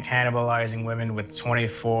 murdering, cannibalizing women with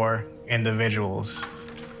 24 individuals.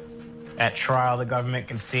 At trial, the government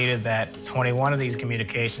conceded that 21 of these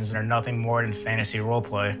communications are nothing more than fantasy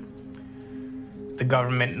roleplay. The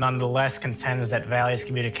government nonetheless contends that Valley's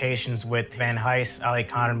communications with Van Heist, Ali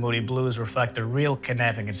Khan, and Moody Blues reflect a real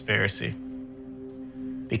kidnapping conspiracy.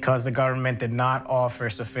 Because the government did not offer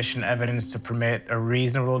sufficient evidence to permit a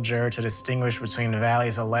reasonable juror to distinguish between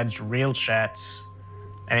Valley's alleged real chats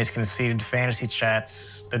and his conceited fantasy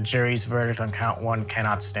chats, the jury's verdict on count 1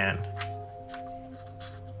 cannot stand.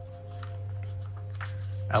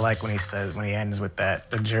 I like when he ends with that.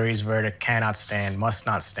 The jury's verdict cannot stand, must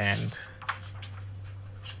not stand.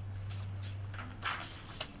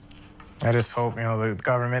 I just hope, the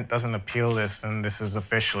government doesn't appeal this and this is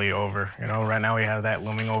officially over. Right now we have that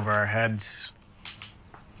looming over our heads.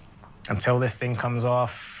 Until this thing comes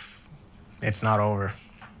off, it's not over,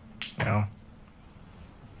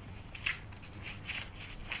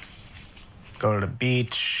 Go to the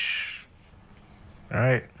beach, all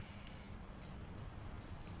right?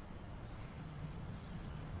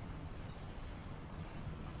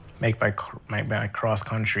 Make my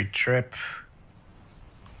cross-country trip.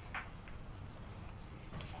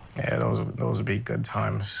 Yeah, those would be good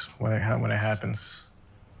times when it happens.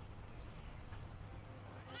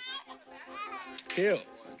 Kill.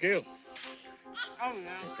 Oh,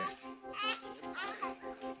 no.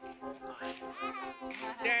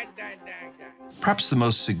 Perhaps the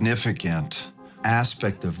most significant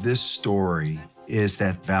aspect of this story is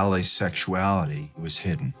that Vallee's sexuality was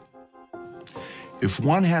hidden. If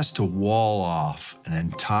one has to wall off an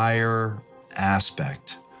entire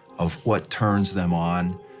aspect of what turns them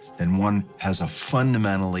on, then one has a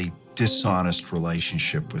fundamentally dishonest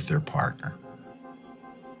relationship with their partner.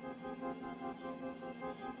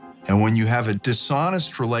 And when you have a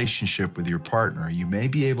dishonest relationship with your partner, you may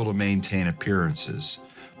be able to maintain appearances,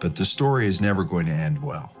 but the story is never going to end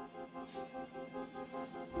well.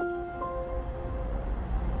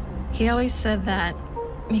 He always said that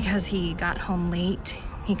because he got home late,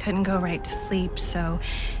 he couldn't go right to sleep, so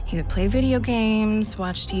he would play video games,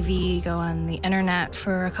 watch TV, go on the internet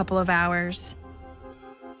for a couple of hours.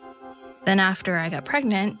 Then after I got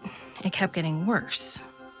pregnant, it kept getting worse.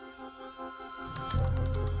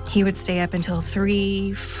 He would stay up until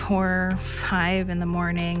 3, 4, 5 in the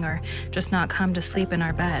morning or just not come to sleep in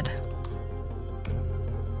our bed.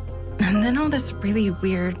 And then all this really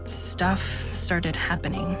weird stuff started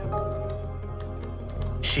happening.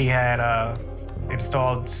 She had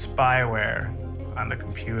installed spyware on the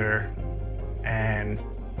computer, and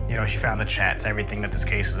she found the chats, everything that this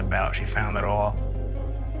case is about. She found it all.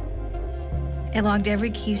 It logged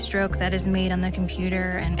every keystroke that is made on the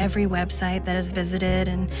computer and every website that is visited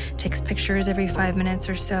and takes pictures every 5 minutes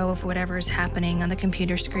or so of whatever is happening on the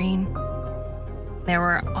computer screen. There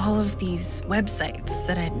were all of these websites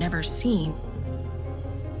that I'd never seen.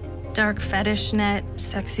 Dark fetish net,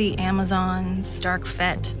 sexy Amazons, dark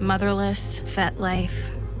fet, motherless, fet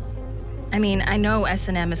life. I mean, I know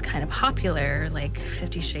S&M is kind of popular, like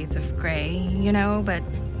 50 Shades of Grey, but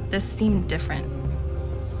this seemed different.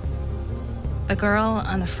 The girl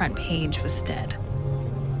on the front page was dead.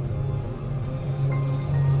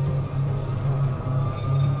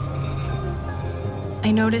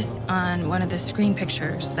 I noticed on one of the screen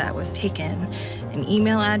pictures that was taken an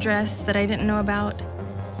email address that I didn't know about.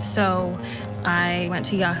 So I went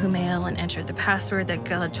to Yahoo Mail and entered the password that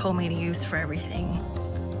Gil had told me to use for everything.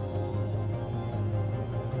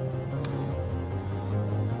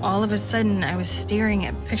 All of a sudden, I was staring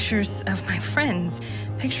at pictures of my friends,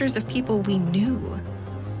 pictures of people we knew.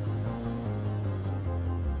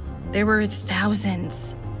 There were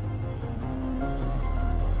thousands.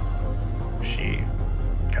 She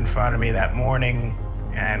confronted me that morning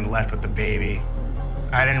and left with the baby.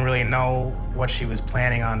 I didn't really know what she was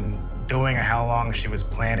planning on doing or how long she was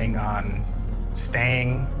planning on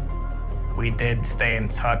staying. We did stay in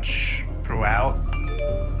touch throughout.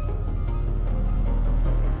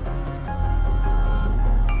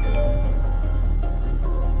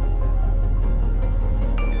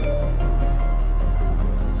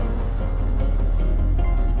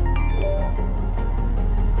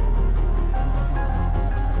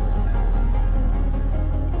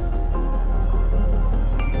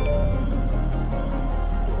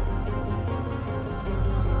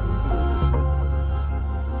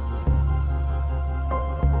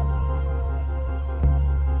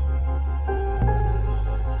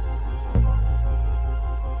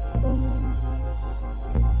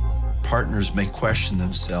 Partners may question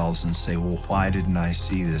themselves and say, well, why didn't I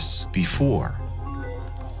see this before?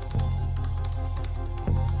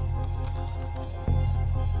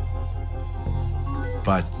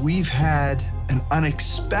 But we've had an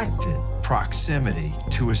unexpected proximity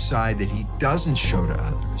to a side that he doesn't show to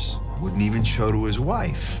others, wouldn't even show to his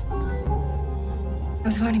wife. I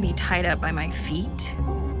was going to be tied up by my feet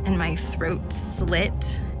and my throat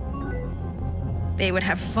slit. They would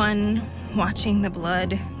have fun watching the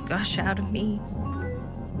blood gush out of me.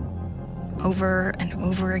 Over and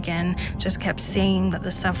over again, just kept saying that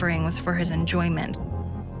the suffering was for his enjoyment.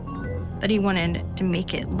 that he wanted to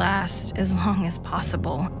make it last as long as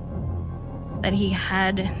possible, that he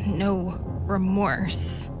had no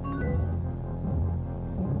remorse.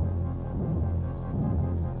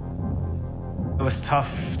 It was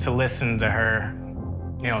tough to listen to her,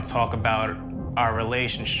 talk about our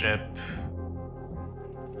relationship.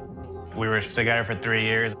 We were together for 3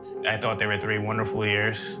 years. I thought they were 3 wonderful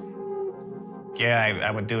years. Yeah,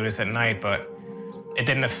 I would do this at night, but it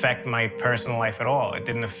didn't affect my personal life at all. It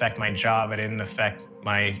didn't affect my job. It didn't affect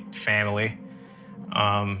my family.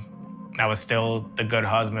 I was still the good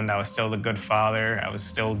husband. I was still the good father. I was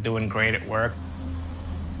still doing great at work.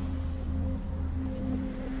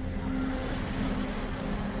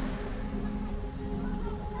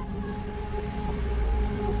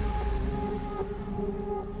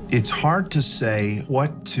 It's hard to say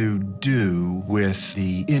what to do with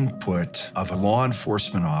the input of a law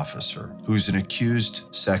enforcement officer who's an accused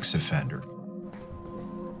sex offender.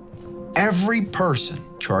 Every person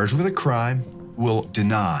charged with a crime will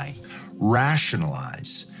deny,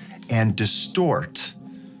 rationalize, and distort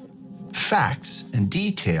facts and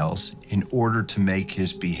details in order to make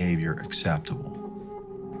his behavior acceptable.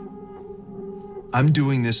 I'm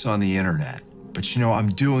doing this on the internet. But I'm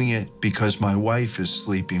doing it because my wife is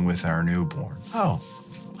sleeping with our newborn. Oh,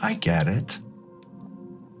 I get it.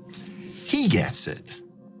 He gets it.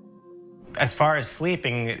 As far as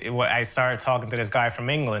sleeping, I started talking to this guy from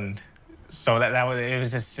England. So it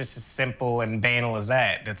was just as simple and banal as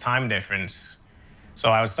that, the time difference. So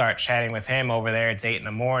I would start chatting with him over there. It's 8 in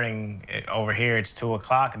the morning. Over here, it's 2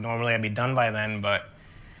 o'clock. Normally, I'd be done by then, but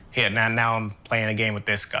now I'm playing a game with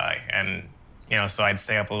this guy. And, so I'd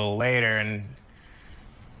stay up a little later, and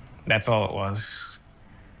that's all it was.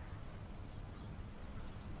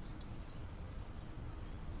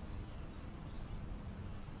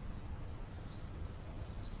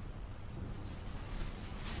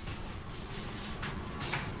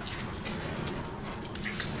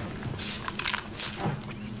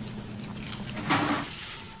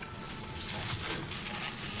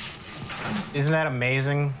 Isn't that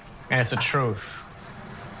amazing? And it's the truth.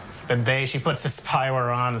 The day she puts the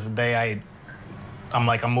spyware on is the day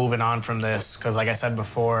I'm moving on from this, because like I said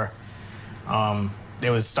before, it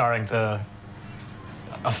was starting to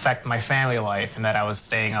affect my family life, and that I was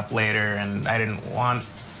staying up later, and I didn't want,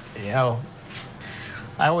 I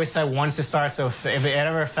always said once it starts to, if it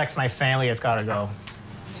ever affects my family, it's gotta go.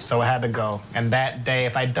 So it had to go. And that day,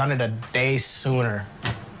 if I'd done it a day sooner,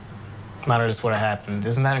 none of this would have happened.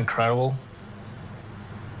 Isn't that incredible?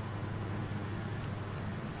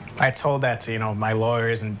 I told that to, my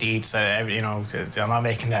lawyers and deets, I'm not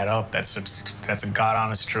making that up. That's a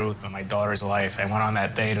God-honest truth of my daughter's life. I went on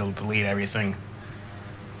that day to delete everything.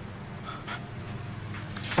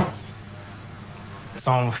 It's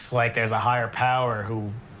almost like there's a higher power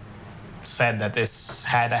who said that this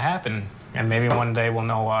had to happen, and maybe one day we'll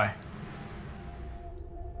know why.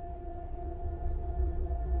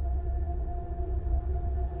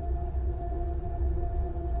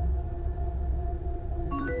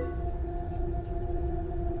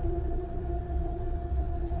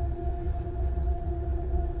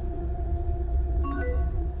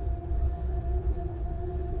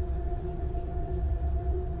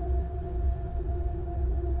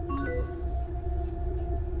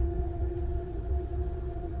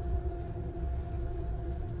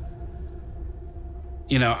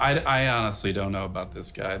 I honestly don't know about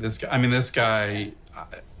this guy. I think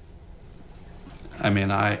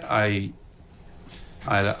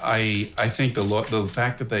the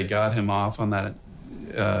fact that they got him off on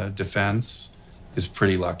that defense is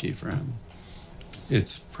pretty lucky for him.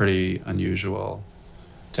 It's pretty unusual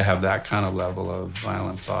to have that kind of level of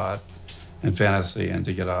violent thought and fantasy and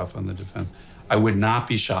to get off on the defense. I would not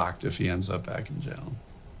be shocked if he ends up back in jail.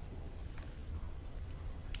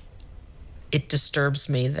 It disturbs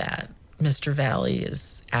me that Mr. Valley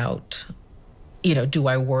is out. Do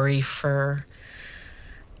I worry for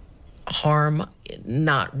harm?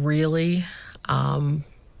 Not really.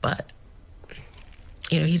 But,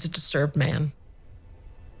 he's a disturbed man.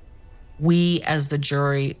 We, as the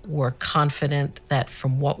jury, were confident that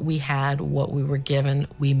from what we had, what we were given,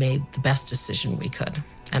 we made the best decision we could.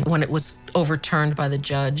 And when it was overturned by the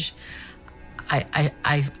judge,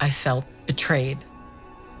 I felt betrayed.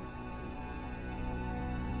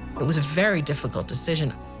 It was a very difficult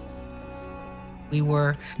decision. We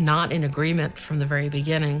were not in agreement from the very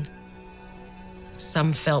beginning.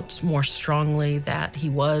 Some felt more strongly that he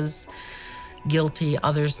was guilty.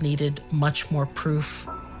 Others needed much more proof.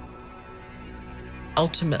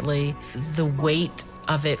 Ultimately, the weight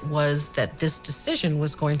of it was that this decision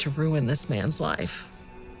was going to ruin this man's life.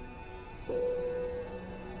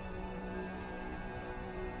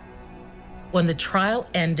 When the trial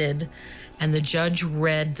ended and the judge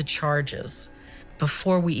read the charges,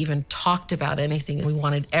 before we even talked about anything, we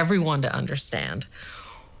wanted everyone to understand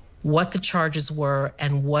what the charges were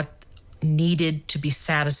and what needed to be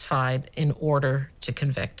satisfied in order to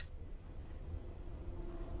convict.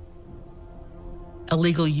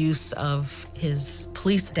 Illegal use of his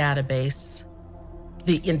police database,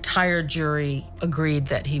 the entire jury agreed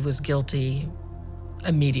that he was guilty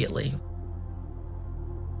immediately.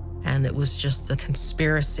 And it was just the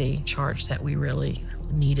conspiracy charge that we really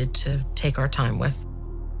needed to take our time with.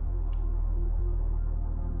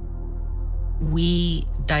 We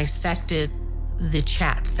dissected the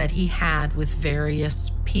chats that he had with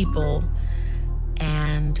various people,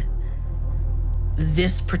 and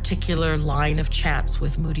this particular line of chats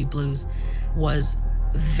with Moody Blues was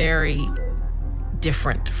very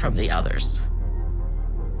different from the others.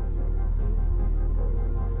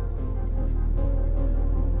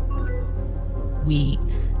 We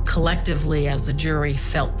collectively, as a jury,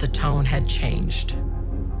 felt the tone had changed.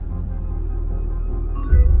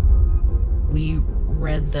 We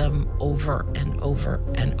read them over and over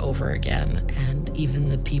and over again, and even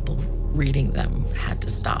the people reading them had to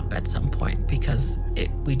stop at some point because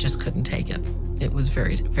we just couldn't take it. It was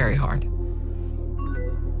very, very hard.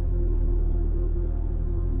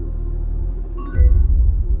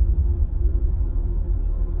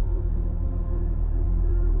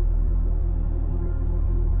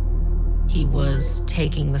 He was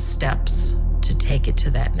taking the steps to take it to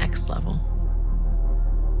that next level,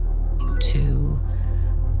 to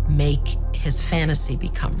make his fantasy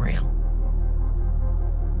become real.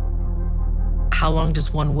 How long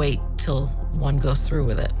does one wait till one goes through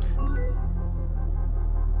with it?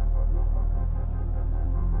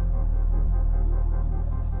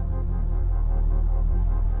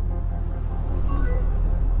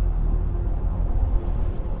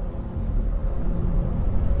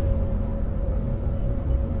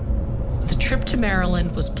 The trip to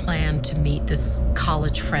Maryland was planned to meet this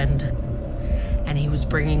college friend, and he was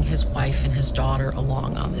bringing his wife and his daughter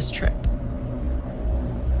along on this trip.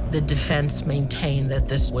 The defense maintained that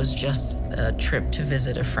this was just a trip to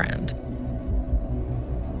visit a friend.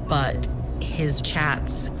 But his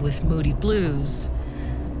chats with Moody Blues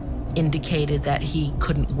indicated that he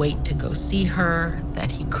couldn't wait to go see her,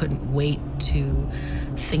 that he couldn't wait to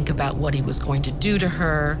think about what he was going to do to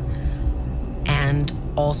her, and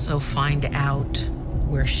also find out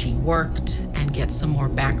where she worked and get some more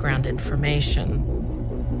background information.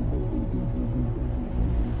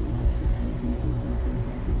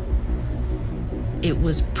 It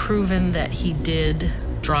was proven that he did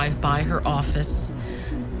drive by her office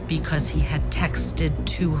because he had texted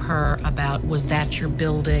to her about, was that your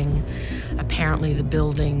building? Apparently the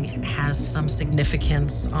building has some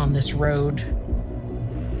significance on this road.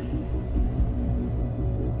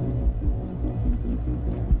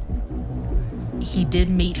 He did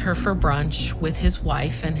meet her for brunch with his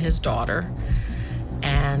wife and his daughter,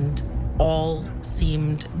 and all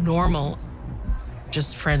seemed normal.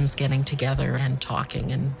 Just friends getting together and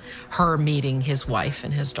talking, and her meeting his wife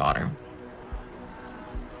and his daughter.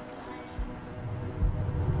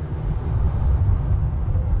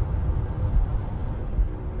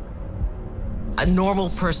 A normal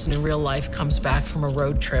person in real life comes back from a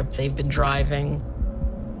road trip. They've been driving,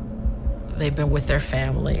 they've been with their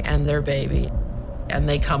family and their baby, and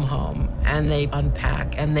they come home and they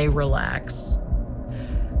unpack and they relax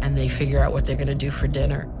and they figure out what they're gonna do for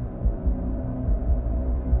dinner.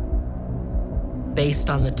 Based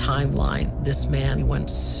on the timeline, this man went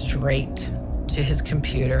straight to his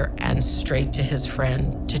computer and straight to his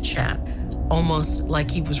friend to chat, almost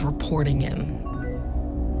like he was reporting in.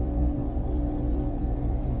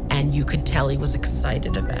 And you could tell he was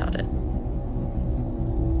excited about it.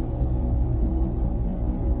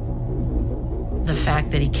 The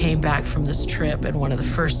fact that he came back from this trip and one of the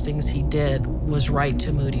first things he did was write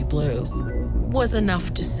to Moody Blues was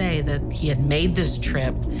enough to say that he had made this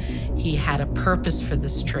trip, he had a purpose for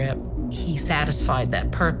this trip, he satisfied that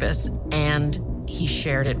purpose, and he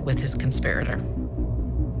shared it with his conspirator.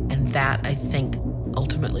 And that, I think,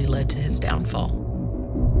 ultimately led to his downfall.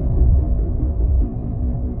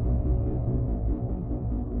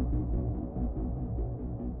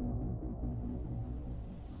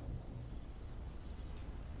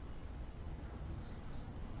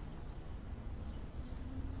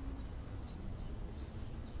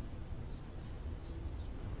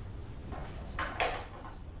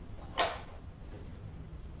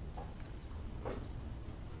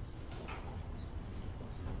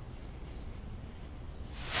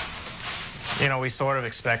 You know, we sort of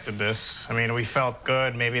expected this. I mean, we felt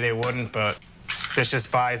good. Maybe they wouldn't, but This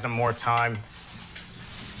just buys them more time.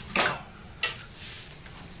 That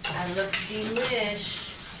looks delish.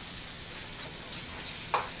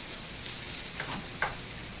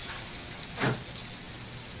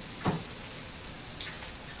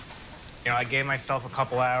 You know, I gave myself a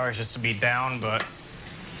couple hours just to be down, but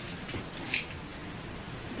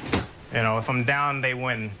you know, if I'm down, they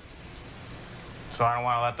win. So I don't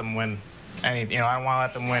want to let them win I don't want to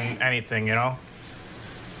let them win anything, you know?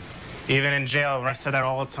 Even in jail, I said that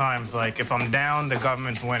all the time. Like, if I'm down, the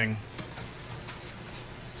government's winning.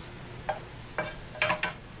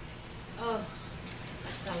 Oh,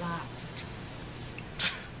 that's a lot.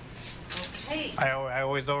 Okay. I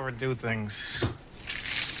always overdo things.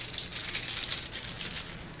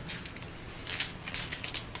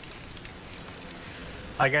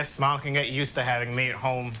 I guess Mom can get used to having me at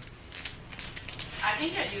home. I can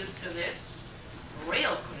get used to this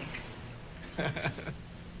real quick.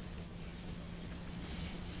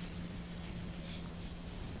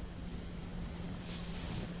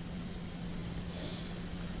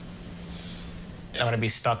 I'm gonna be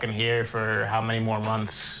stuck in here for how many more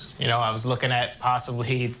months? You know, I was looking at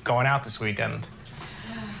possibly going out this weekend.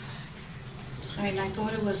 I mean, I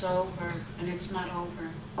thought it was over, and it's not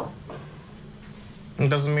over. It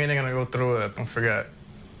doesn't mean they're gonna go through it, don't forget.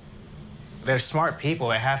 They're smart people.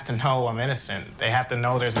 They have to know I'm innocent. They have to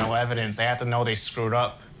know there's no evidence. They have to know they screwed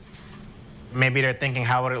up. Maybe they're thinking,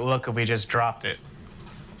 how would it look if we just dropped it?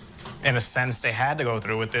 In a sense, they had to go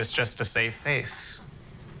through with this just to save face.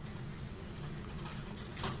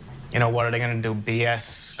 You know, what are they gonna do,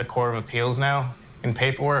 BS the Court of Appeals now in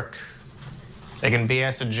paperwork? They can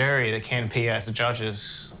BS a jury, they can't BS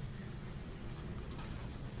judges.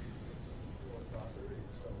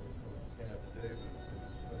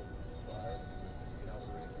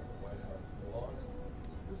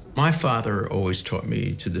 My father always taught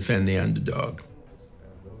me to defend the underdog.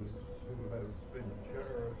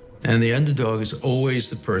 And the underdog is always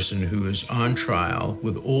the person who is on trial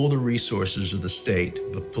with all the resources of the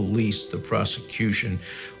state, the police, the prosecution,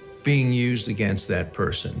 being used against that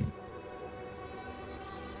person.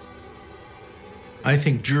 I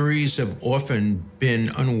think juries have often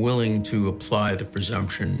been unwilling to apply the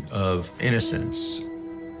presumption of innocence.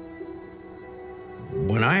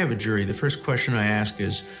 When I have a jury, the first question I ask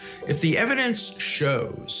is, if the evidence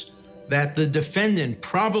shows that the defendant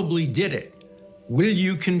probably did it, will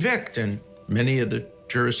you convict? And many of the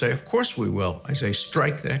jurors say, of course we will. I say,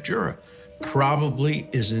 strike that juror. Probably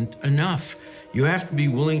isn't enough. You have to be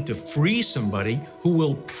willing to free somebody who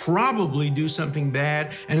will probably do something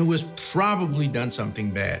bad and who has probably done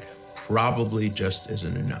something bad. Probably just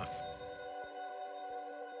isn't enough.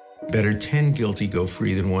 Better 10 guilty go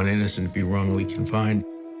free than 1 innocent be wrongly confined.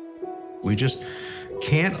 We just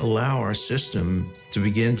can't allow our system to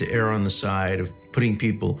begin to err on the side of putting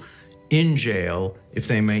people in jail if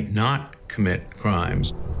they may not commit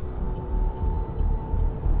crimes.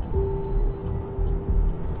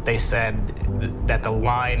 They said that the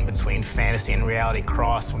line between fantasy and reality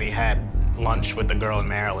crossed when he had lunch with the girl in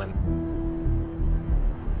Maryland.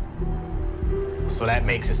 So that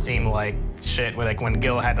makes it seem like shit, like when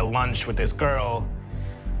Gil had the lunch with this girl,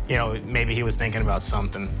 you know, maybe he was thinking about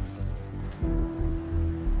something.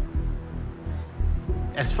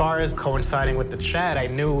 As far as coinciding with the chat, I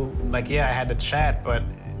knew, like, yeah, I had the chat, but,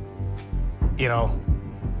 you know,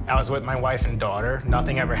 I was with my wife and daughter.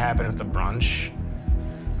 Nothing ever happened at the brunch.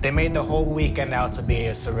 They made the whole weekend out to be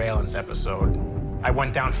a surveillance episode. I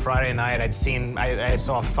went down Friday night. I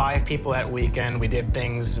saw 5 people that weekend. We did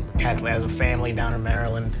things as a family down in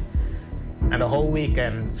Maryland. And the whole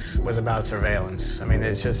weekend was about surveillance. I mean,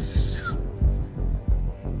 it's just...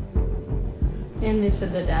 And this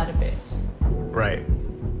is the database. Right.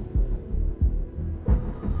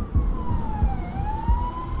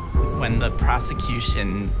 When the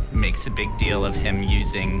prosecution makes a big deal of him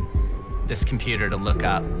using this computer to look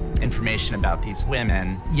up information about these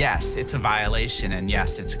women, yes, it's a violation and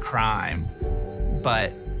yes, it's a crime.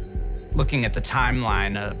 But looking at the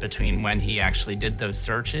timeline between when he actually did those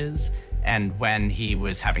searches and when he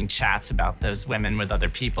was having chats about those women with other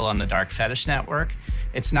people on the dark fetish network,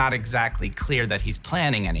 it's not exactly clear that he's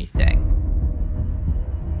planning anything.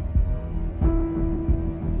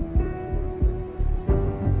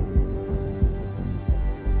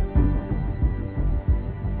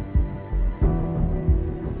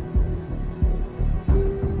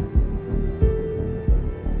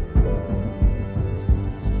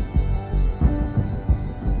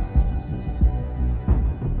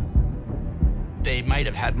 They might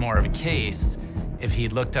have had more of a case if he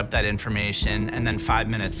looked up that information and then 5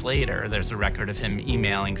 minutes later, there's a record of him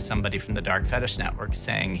emailing somebody from the Dark Fetish Network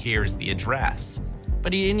saying, here's the address.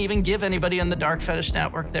 But he didn't even give anybody on the Dark Fetish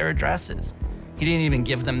Network their addresses. He didn't even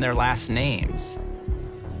give them their last names.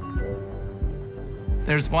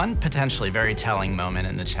 There's one potentially very telling moment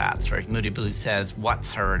in the chats where Moody Blue says,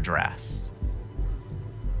 what's her address?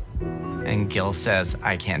 And Gil says,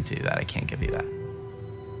 I can't do that, I can't give you that.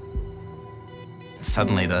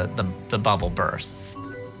 Suddenly the bubble bursts.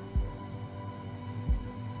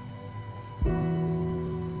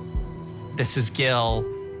 This is Gil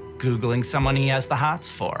Googling someone he has the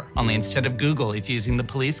hots for, only instead of Google, he's using the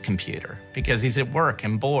police computer because he's at work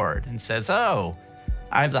and bored and says, oh,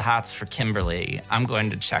 I have the hots for Kimberly. I'm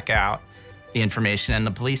going to check out the information in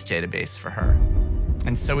the police database for her.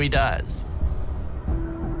 And so he does.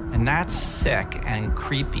 And that's sick and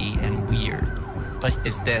creepy and weird. But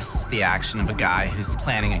is this the action of a guy who's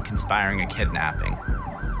planning and conspiring a kidnapping?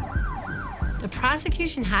 The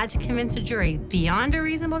prosecution had to convince a jury, beyond a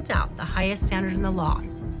reasonable doubt, the highest standard in the law.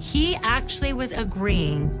 He actually was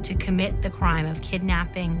agreeing to commit the crime of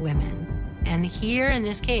kidnapping women. And here, in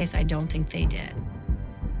this case, I don't think they did.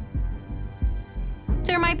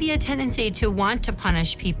 There might be a tendency to want to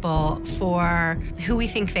punish people for who we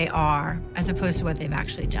think they are, as opposed to what they've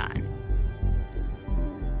actually done.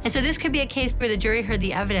 And so this could be a case where the jury heard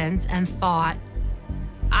the evidence and thought,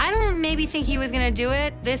 I don't maybe think he was gonna do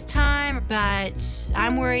it this time, but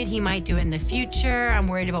I'm worried he might do it in the future. I'm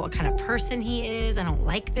worried about what kind of person he is. I don't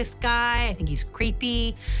like this guy. I think he's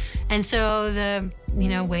creepy. And so the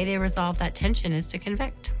way they resolve that tension is to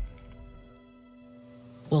convict.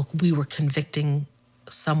 Well, we were convicting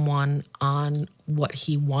someone on what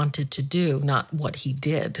he wanted to do, not what he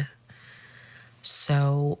did.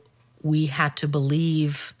 So we had to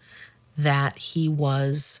believe that he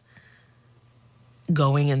was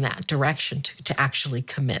going in that direction to actually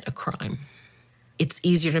commit a crime. It's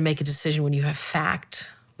easier to make a decision when you have fact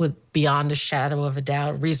with beyond a shadow of a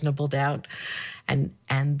doubt, reasonable doubt. And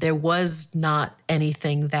there was not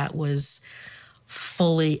anything that was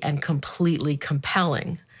fully and completely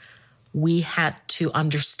compelling. We had to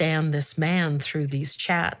understand this man through these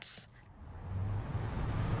chats.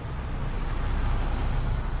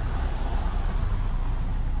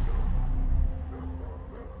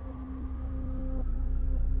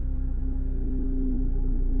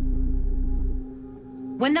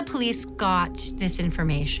 When the police got this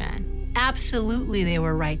information, absolutely they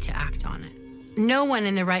were right to act on it. No one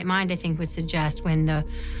in their right mind, I think, would suggest when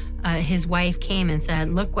his wife came and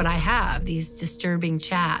said, look what I have, these disturbing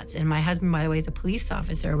chats, and my husband, by the way, is a police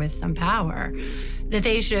officer with some power, that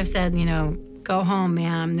they should have said, go home,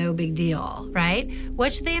 ma'am, no big deal, right?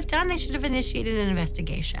 What should they have done? They should have initiated an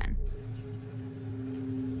investigation.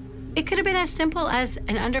 It could have been as simple as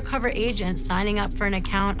an undercover agent signing up for an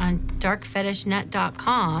account on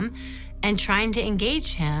darkfetishnet.com and trying to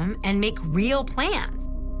engage him and make real plans.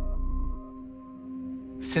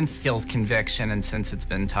 Since Gil's conviction and since it's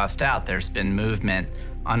been tossed out, there's been movement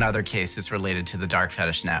on other cases related to the Dark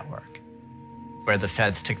Fetish Network, where the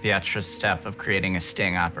feds took the extra step of creating a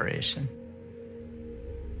sting operation.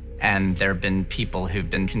 And there have been people who've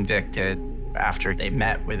been convicted after they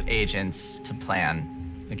met with agents to plan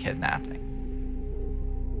the kidnapping.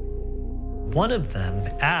 One of them,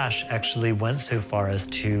 Ash, actually went so far as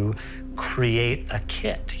to create a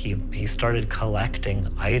kit. He started collecting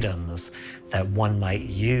items that one might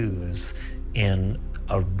use in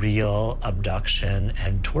a real abduction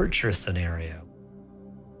and torture scenario.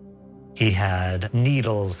 He had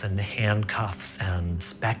needles and handcuffs and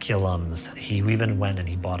speculums. He even went and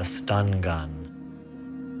he bought a stun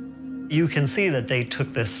gun. You can see that they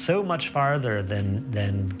took this so much farther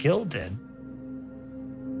than Gil did.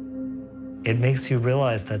 It makes you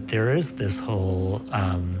realize that there is this whole,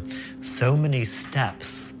 so many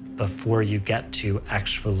steps before you get to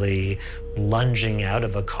actually lunging out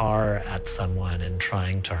of a car at someone and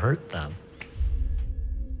trying to hurt them.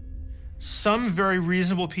 Some very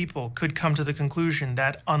reasonable people could come to the conclusion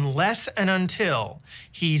that unless and until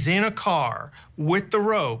he's in a car with the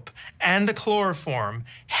rope and the chloroform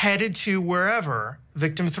headed to wherever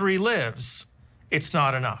victim 3 lives, it's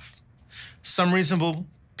not enough. Some reasonable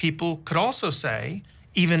people could also say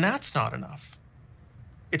even that's not enough.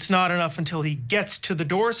 It's not enough until he gets to the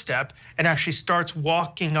doorstep and actually starts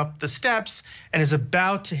walking up the steps and is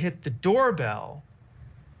about to hit the doorbell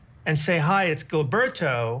and say, "Hi, it's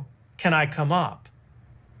Gilberto. Can I come up?"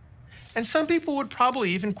 And some people would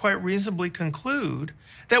probably even quite reasonably conclude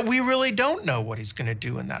that we really don't know what he's going to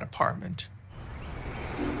do in that apartment.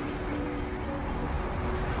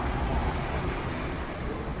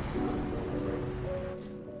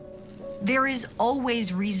 There is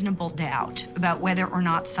always reasonable doubt about whether or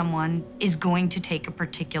not someone is going to take a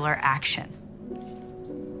particular action.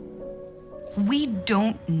 We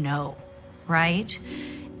don't know, right?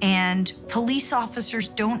 And police officers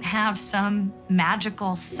don't have some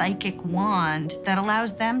magical psychic wand that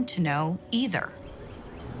allows them to know either.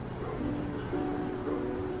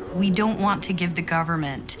 We don't want to give the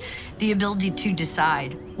government the ability to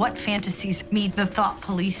decide what fantasies meet the thought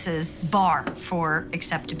police's bar for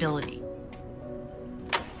acceptability.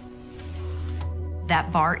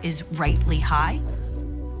 That bar is rightly high.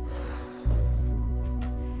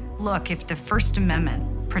 Look, if the First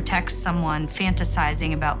Amendment protects someone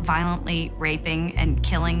fantasizing about violently raping and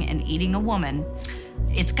killing and eating a woman,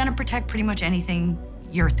 it's gonna protect pretty much anything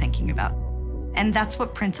you're thinking about. And that's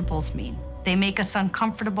what principles mean. They make us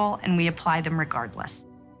uncomfortable, and we apply them regardless.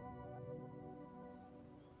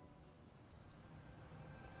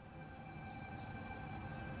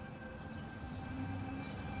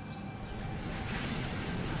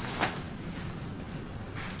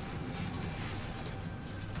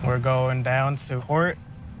 We're going down to court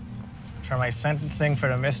for my sentencing for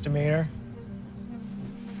the misdemeanor.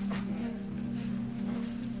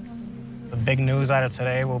 The big news out of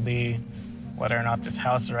today will be whether or not this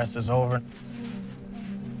house arrest is over.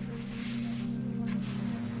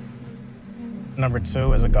 Number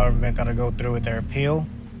two, is the government gonna go through with their appeal?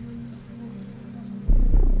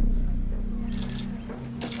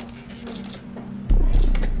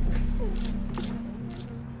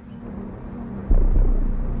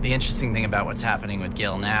 The interesting thing about what's happening with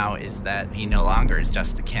Gil now is that he no longer is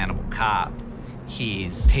just the cannibal cop.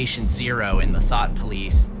 He's patient zero in the thought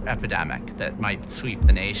police epidemic that might sweep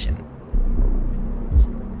the nation.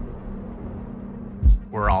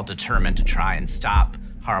 We're all determined to try and stop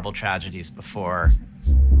horrible tragedies before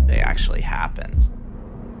they actually happen.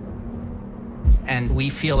 And we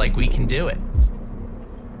feel like we can do it.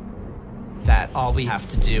 That all we have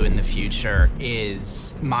to do in the future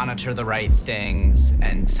is monitor the right things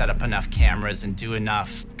and set up enough cameras and do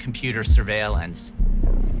enough computer surveillance.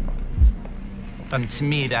 But to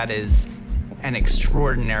me, that is an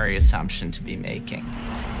extraordinary assumption to be making.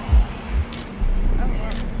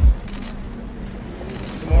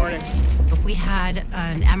 Good morning. If we had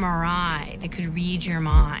an MRI that could read your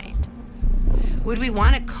mind, would we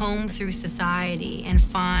want to comb through society and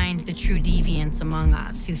find the true deviants among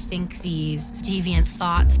us who think these deviant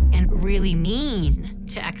thoughts and really mean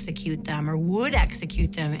to execute them or would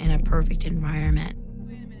execute them in a perfect environment?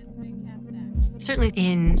 Certainly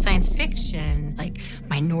in science fiction, like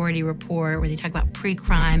Minority Report, where they talk about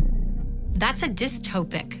pre-crime, that's a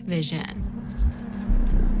dystopic vision.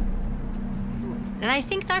 And I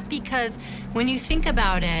think that's because when you think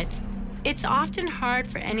about it, it's often hard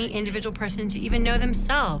for any individual person to even know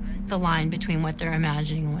themselves the line between what they're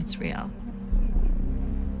imagining and what's real.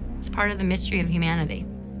 It's part of the mystery of humanity.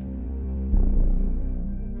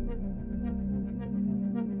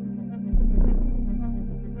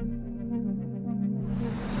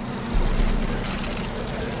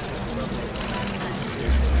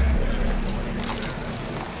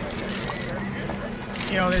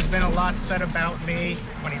 You know, there's been a lot said about me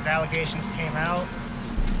when these allegations came out.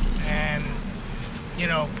 And, you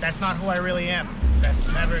know, that's not who I really am. That's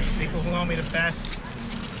never, people who know me the best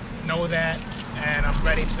know that, and I'm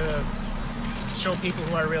ready to show people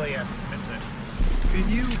who I really am. That's it. Can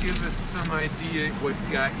you give us some idea what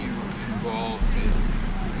got you involved in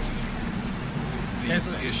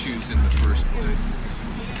these issues in the first place?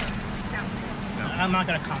 No, I'm not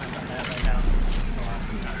going to comment on that right now.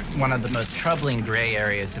 One of the most troubling gray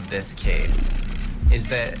areas of this case is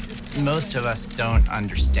that most of us don't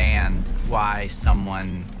understand why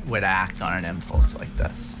someone would act on an impulse like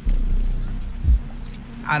this.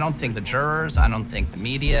 I don't think the jurors, I don't think the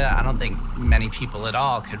media, I don't think many people at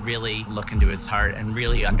all could really look into his heart and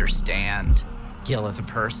really understand Gil as a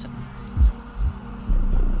person.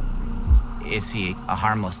 Is he a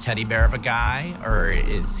harmless teddy bear of a guy, or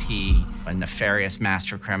is he a nefarious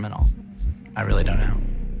master criminal? I really don't know.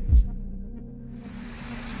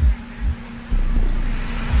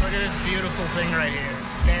 Look at this beautiful thing right here.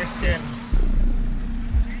 Bare skin.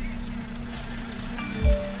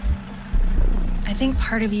 I think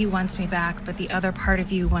part of you wants me back, but the other part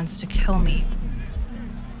of you wants to kill me.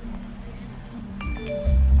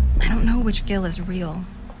 I don't know which Gil is real.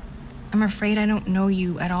 I'm afraid I don't know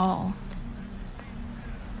you at all.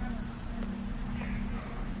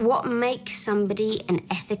 What makes somebody an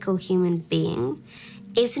ethical human being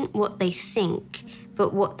isn't what they think,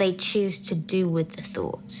 but what they choose to do with the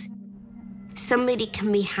thoughts. Somebody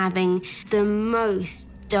can be having the most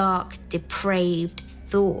dark, depraved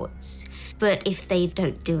thoughts. But if they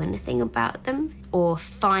don't do anything about them or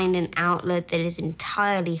find an outlet that is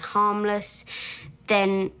entirely harmless,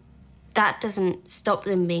 then that doesn't stop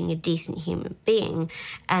them being a decent human being.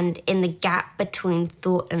 And in the gap between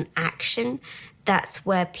thought and action, that's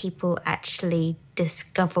where people actually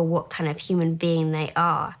discover what kind of human being they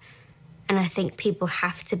are. And I think people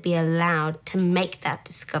have to be allowed to make that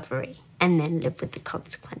discovery and then live with the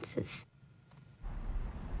consequences.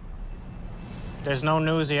 There's no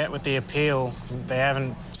news yet with the appeal. They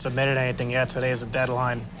haven't submitted anything yet. Today's the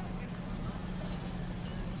deadline.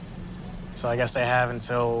 So I guess they have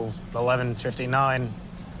until 11:59.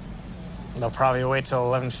 They'll probably wait till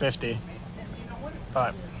 11:50.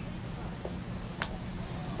 But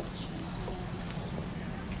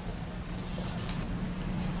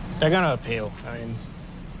they're gonna appeal. I mean,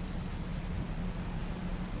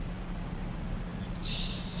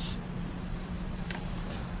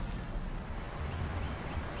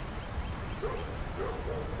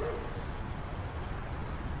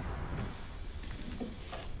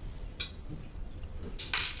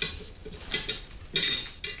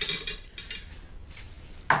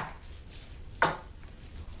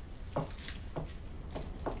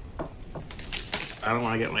 I don't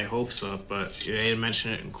want to get my hopes up, but they didn't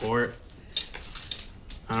mention it in court.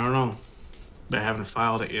 I don't know. They haven't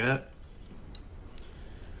filed it yet.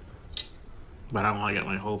 But I don't want to get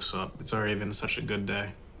my hopes up. It's already been such a good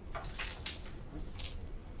day.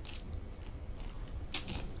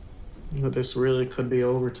 But this really could be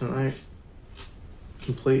over tonight.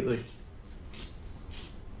 Completely.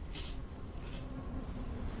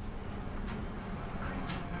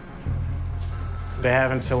 They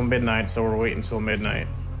have until midnight, so we're waiting until midnight.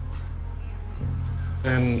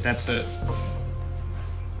 And that's it.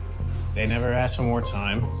 They never asked for more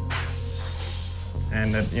time.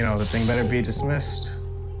 And, the thing better be dismissed.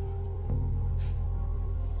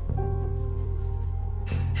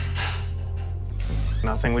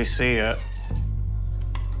 Nothing we see yet.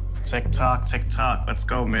 Tick tock, let's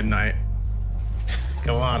go, midnight.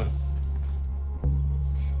 Go on.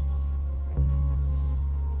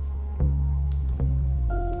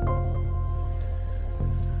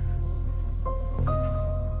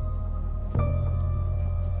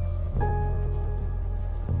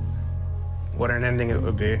 What an ending it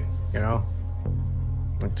would be,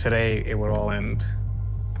 Like today, it would all end.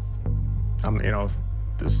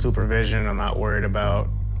 The supervision, I'm not worried about.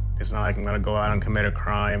 It's not like I'm gonna go out and commit a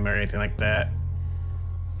crime or anything like that.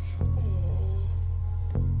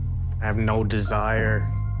 I have no desire,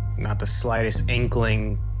 not the slightest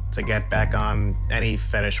inkling to get back on any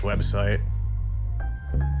fetish website.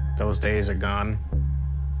 Those days are gone.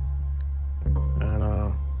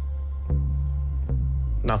 And,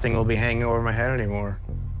 nothing will be hanging over my head anymore.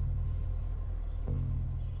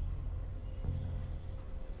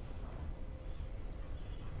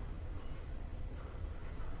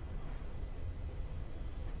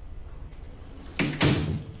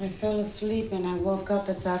 I fell asleep and I woke up.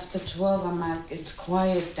 It's after 12. I'm like, it's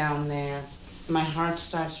quiet down there. My heart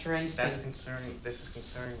starts racing. This is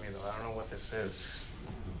concerning me, though. I don't know what this is.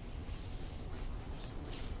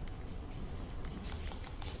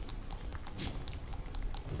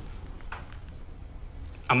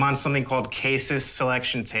 I'm on something called Cases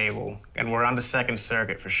Selection Table, and we're on the Second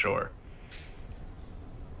Circuit for sure.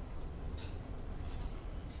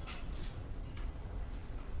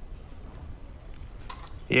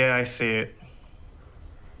 Yeah, I see it.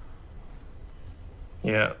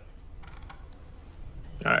 Yeah.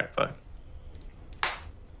 All right, bye.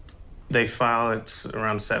 They file it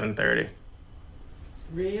around 7:30.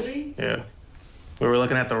 Really? Yeah. We were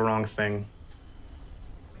looking at the wrong thing.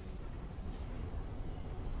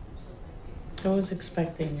 I was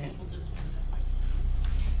expecting it.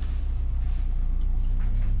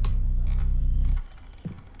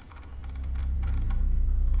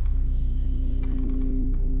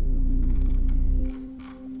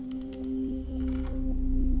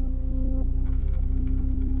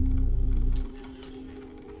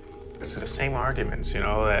 It's the same arguments,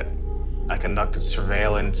 that I conducted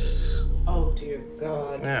surveillance. Oh, dear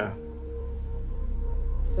God. Yeah.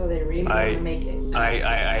 So they really want to make it.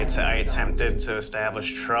 I attempted to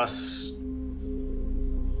establish trust.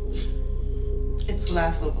 It's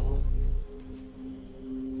laughable.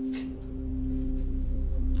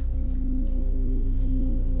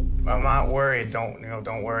 I'm not worried.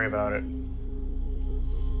 Don't worry about it.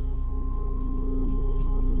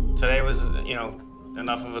 Today was,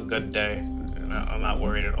 enough of a good day. I'm not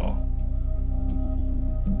worried at all.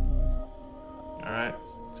 All right.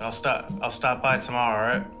 I'll stop by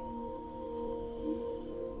tomorrow,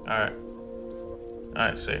 all right? All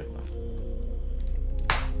right, see you.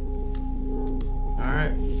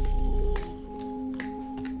 right.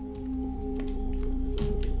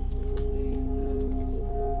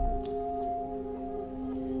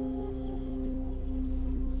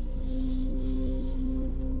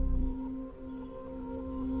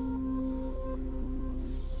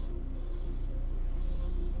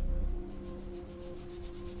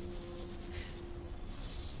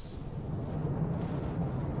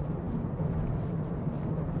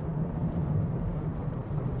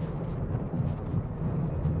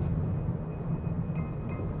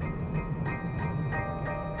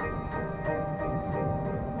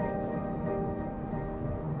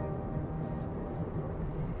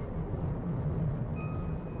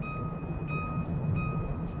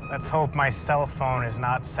 Let's hope my cell phone is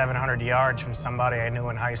not 700 yards from somebody I knew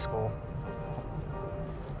in high school.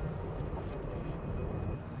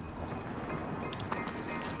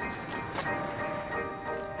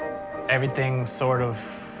 Everything sort of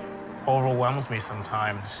overwhelms me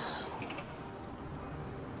sometimes.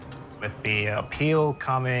 With the appeal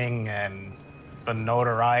coming and the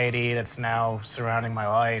notoriety that's now surrounding my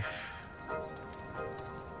life.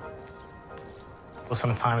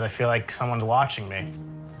 Sometimes I feel like someone's watching me.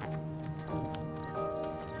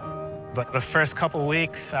 But the first couple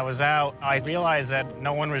weeks I was out, I realized that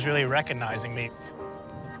no one was really recognizing me.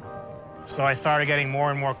 So I started getting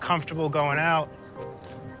more and more comfortable going out.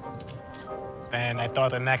 And I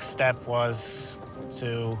thought the next step was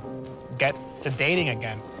to get to dating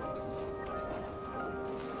again.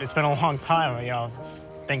 It's been a long time, I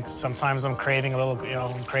think sometimes I'm craving a little,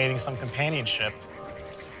 I'm craving some companionship.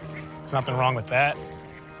 There's nothing wrong with that.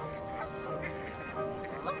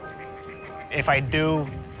 If I do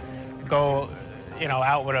go,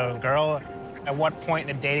 out with a girl, at what point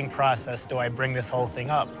in the dating process do I bring this whole thing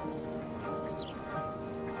up?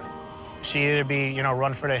 She'd either be,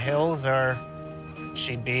 run for the hills, or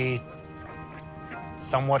she'd be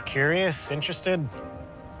somewhat curious, interested.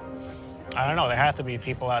 I don't know, there have to be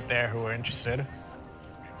people out there who are interested.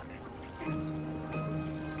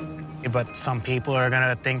 But some people are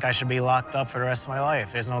gonna think I should be locked up for the rest of my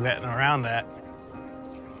life. There's no getting around that.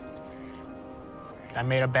 I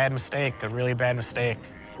made a bad mistake, a really bad mistake.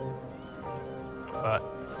 But,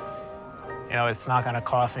 it's not gonna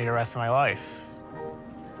cost me the rest of my life.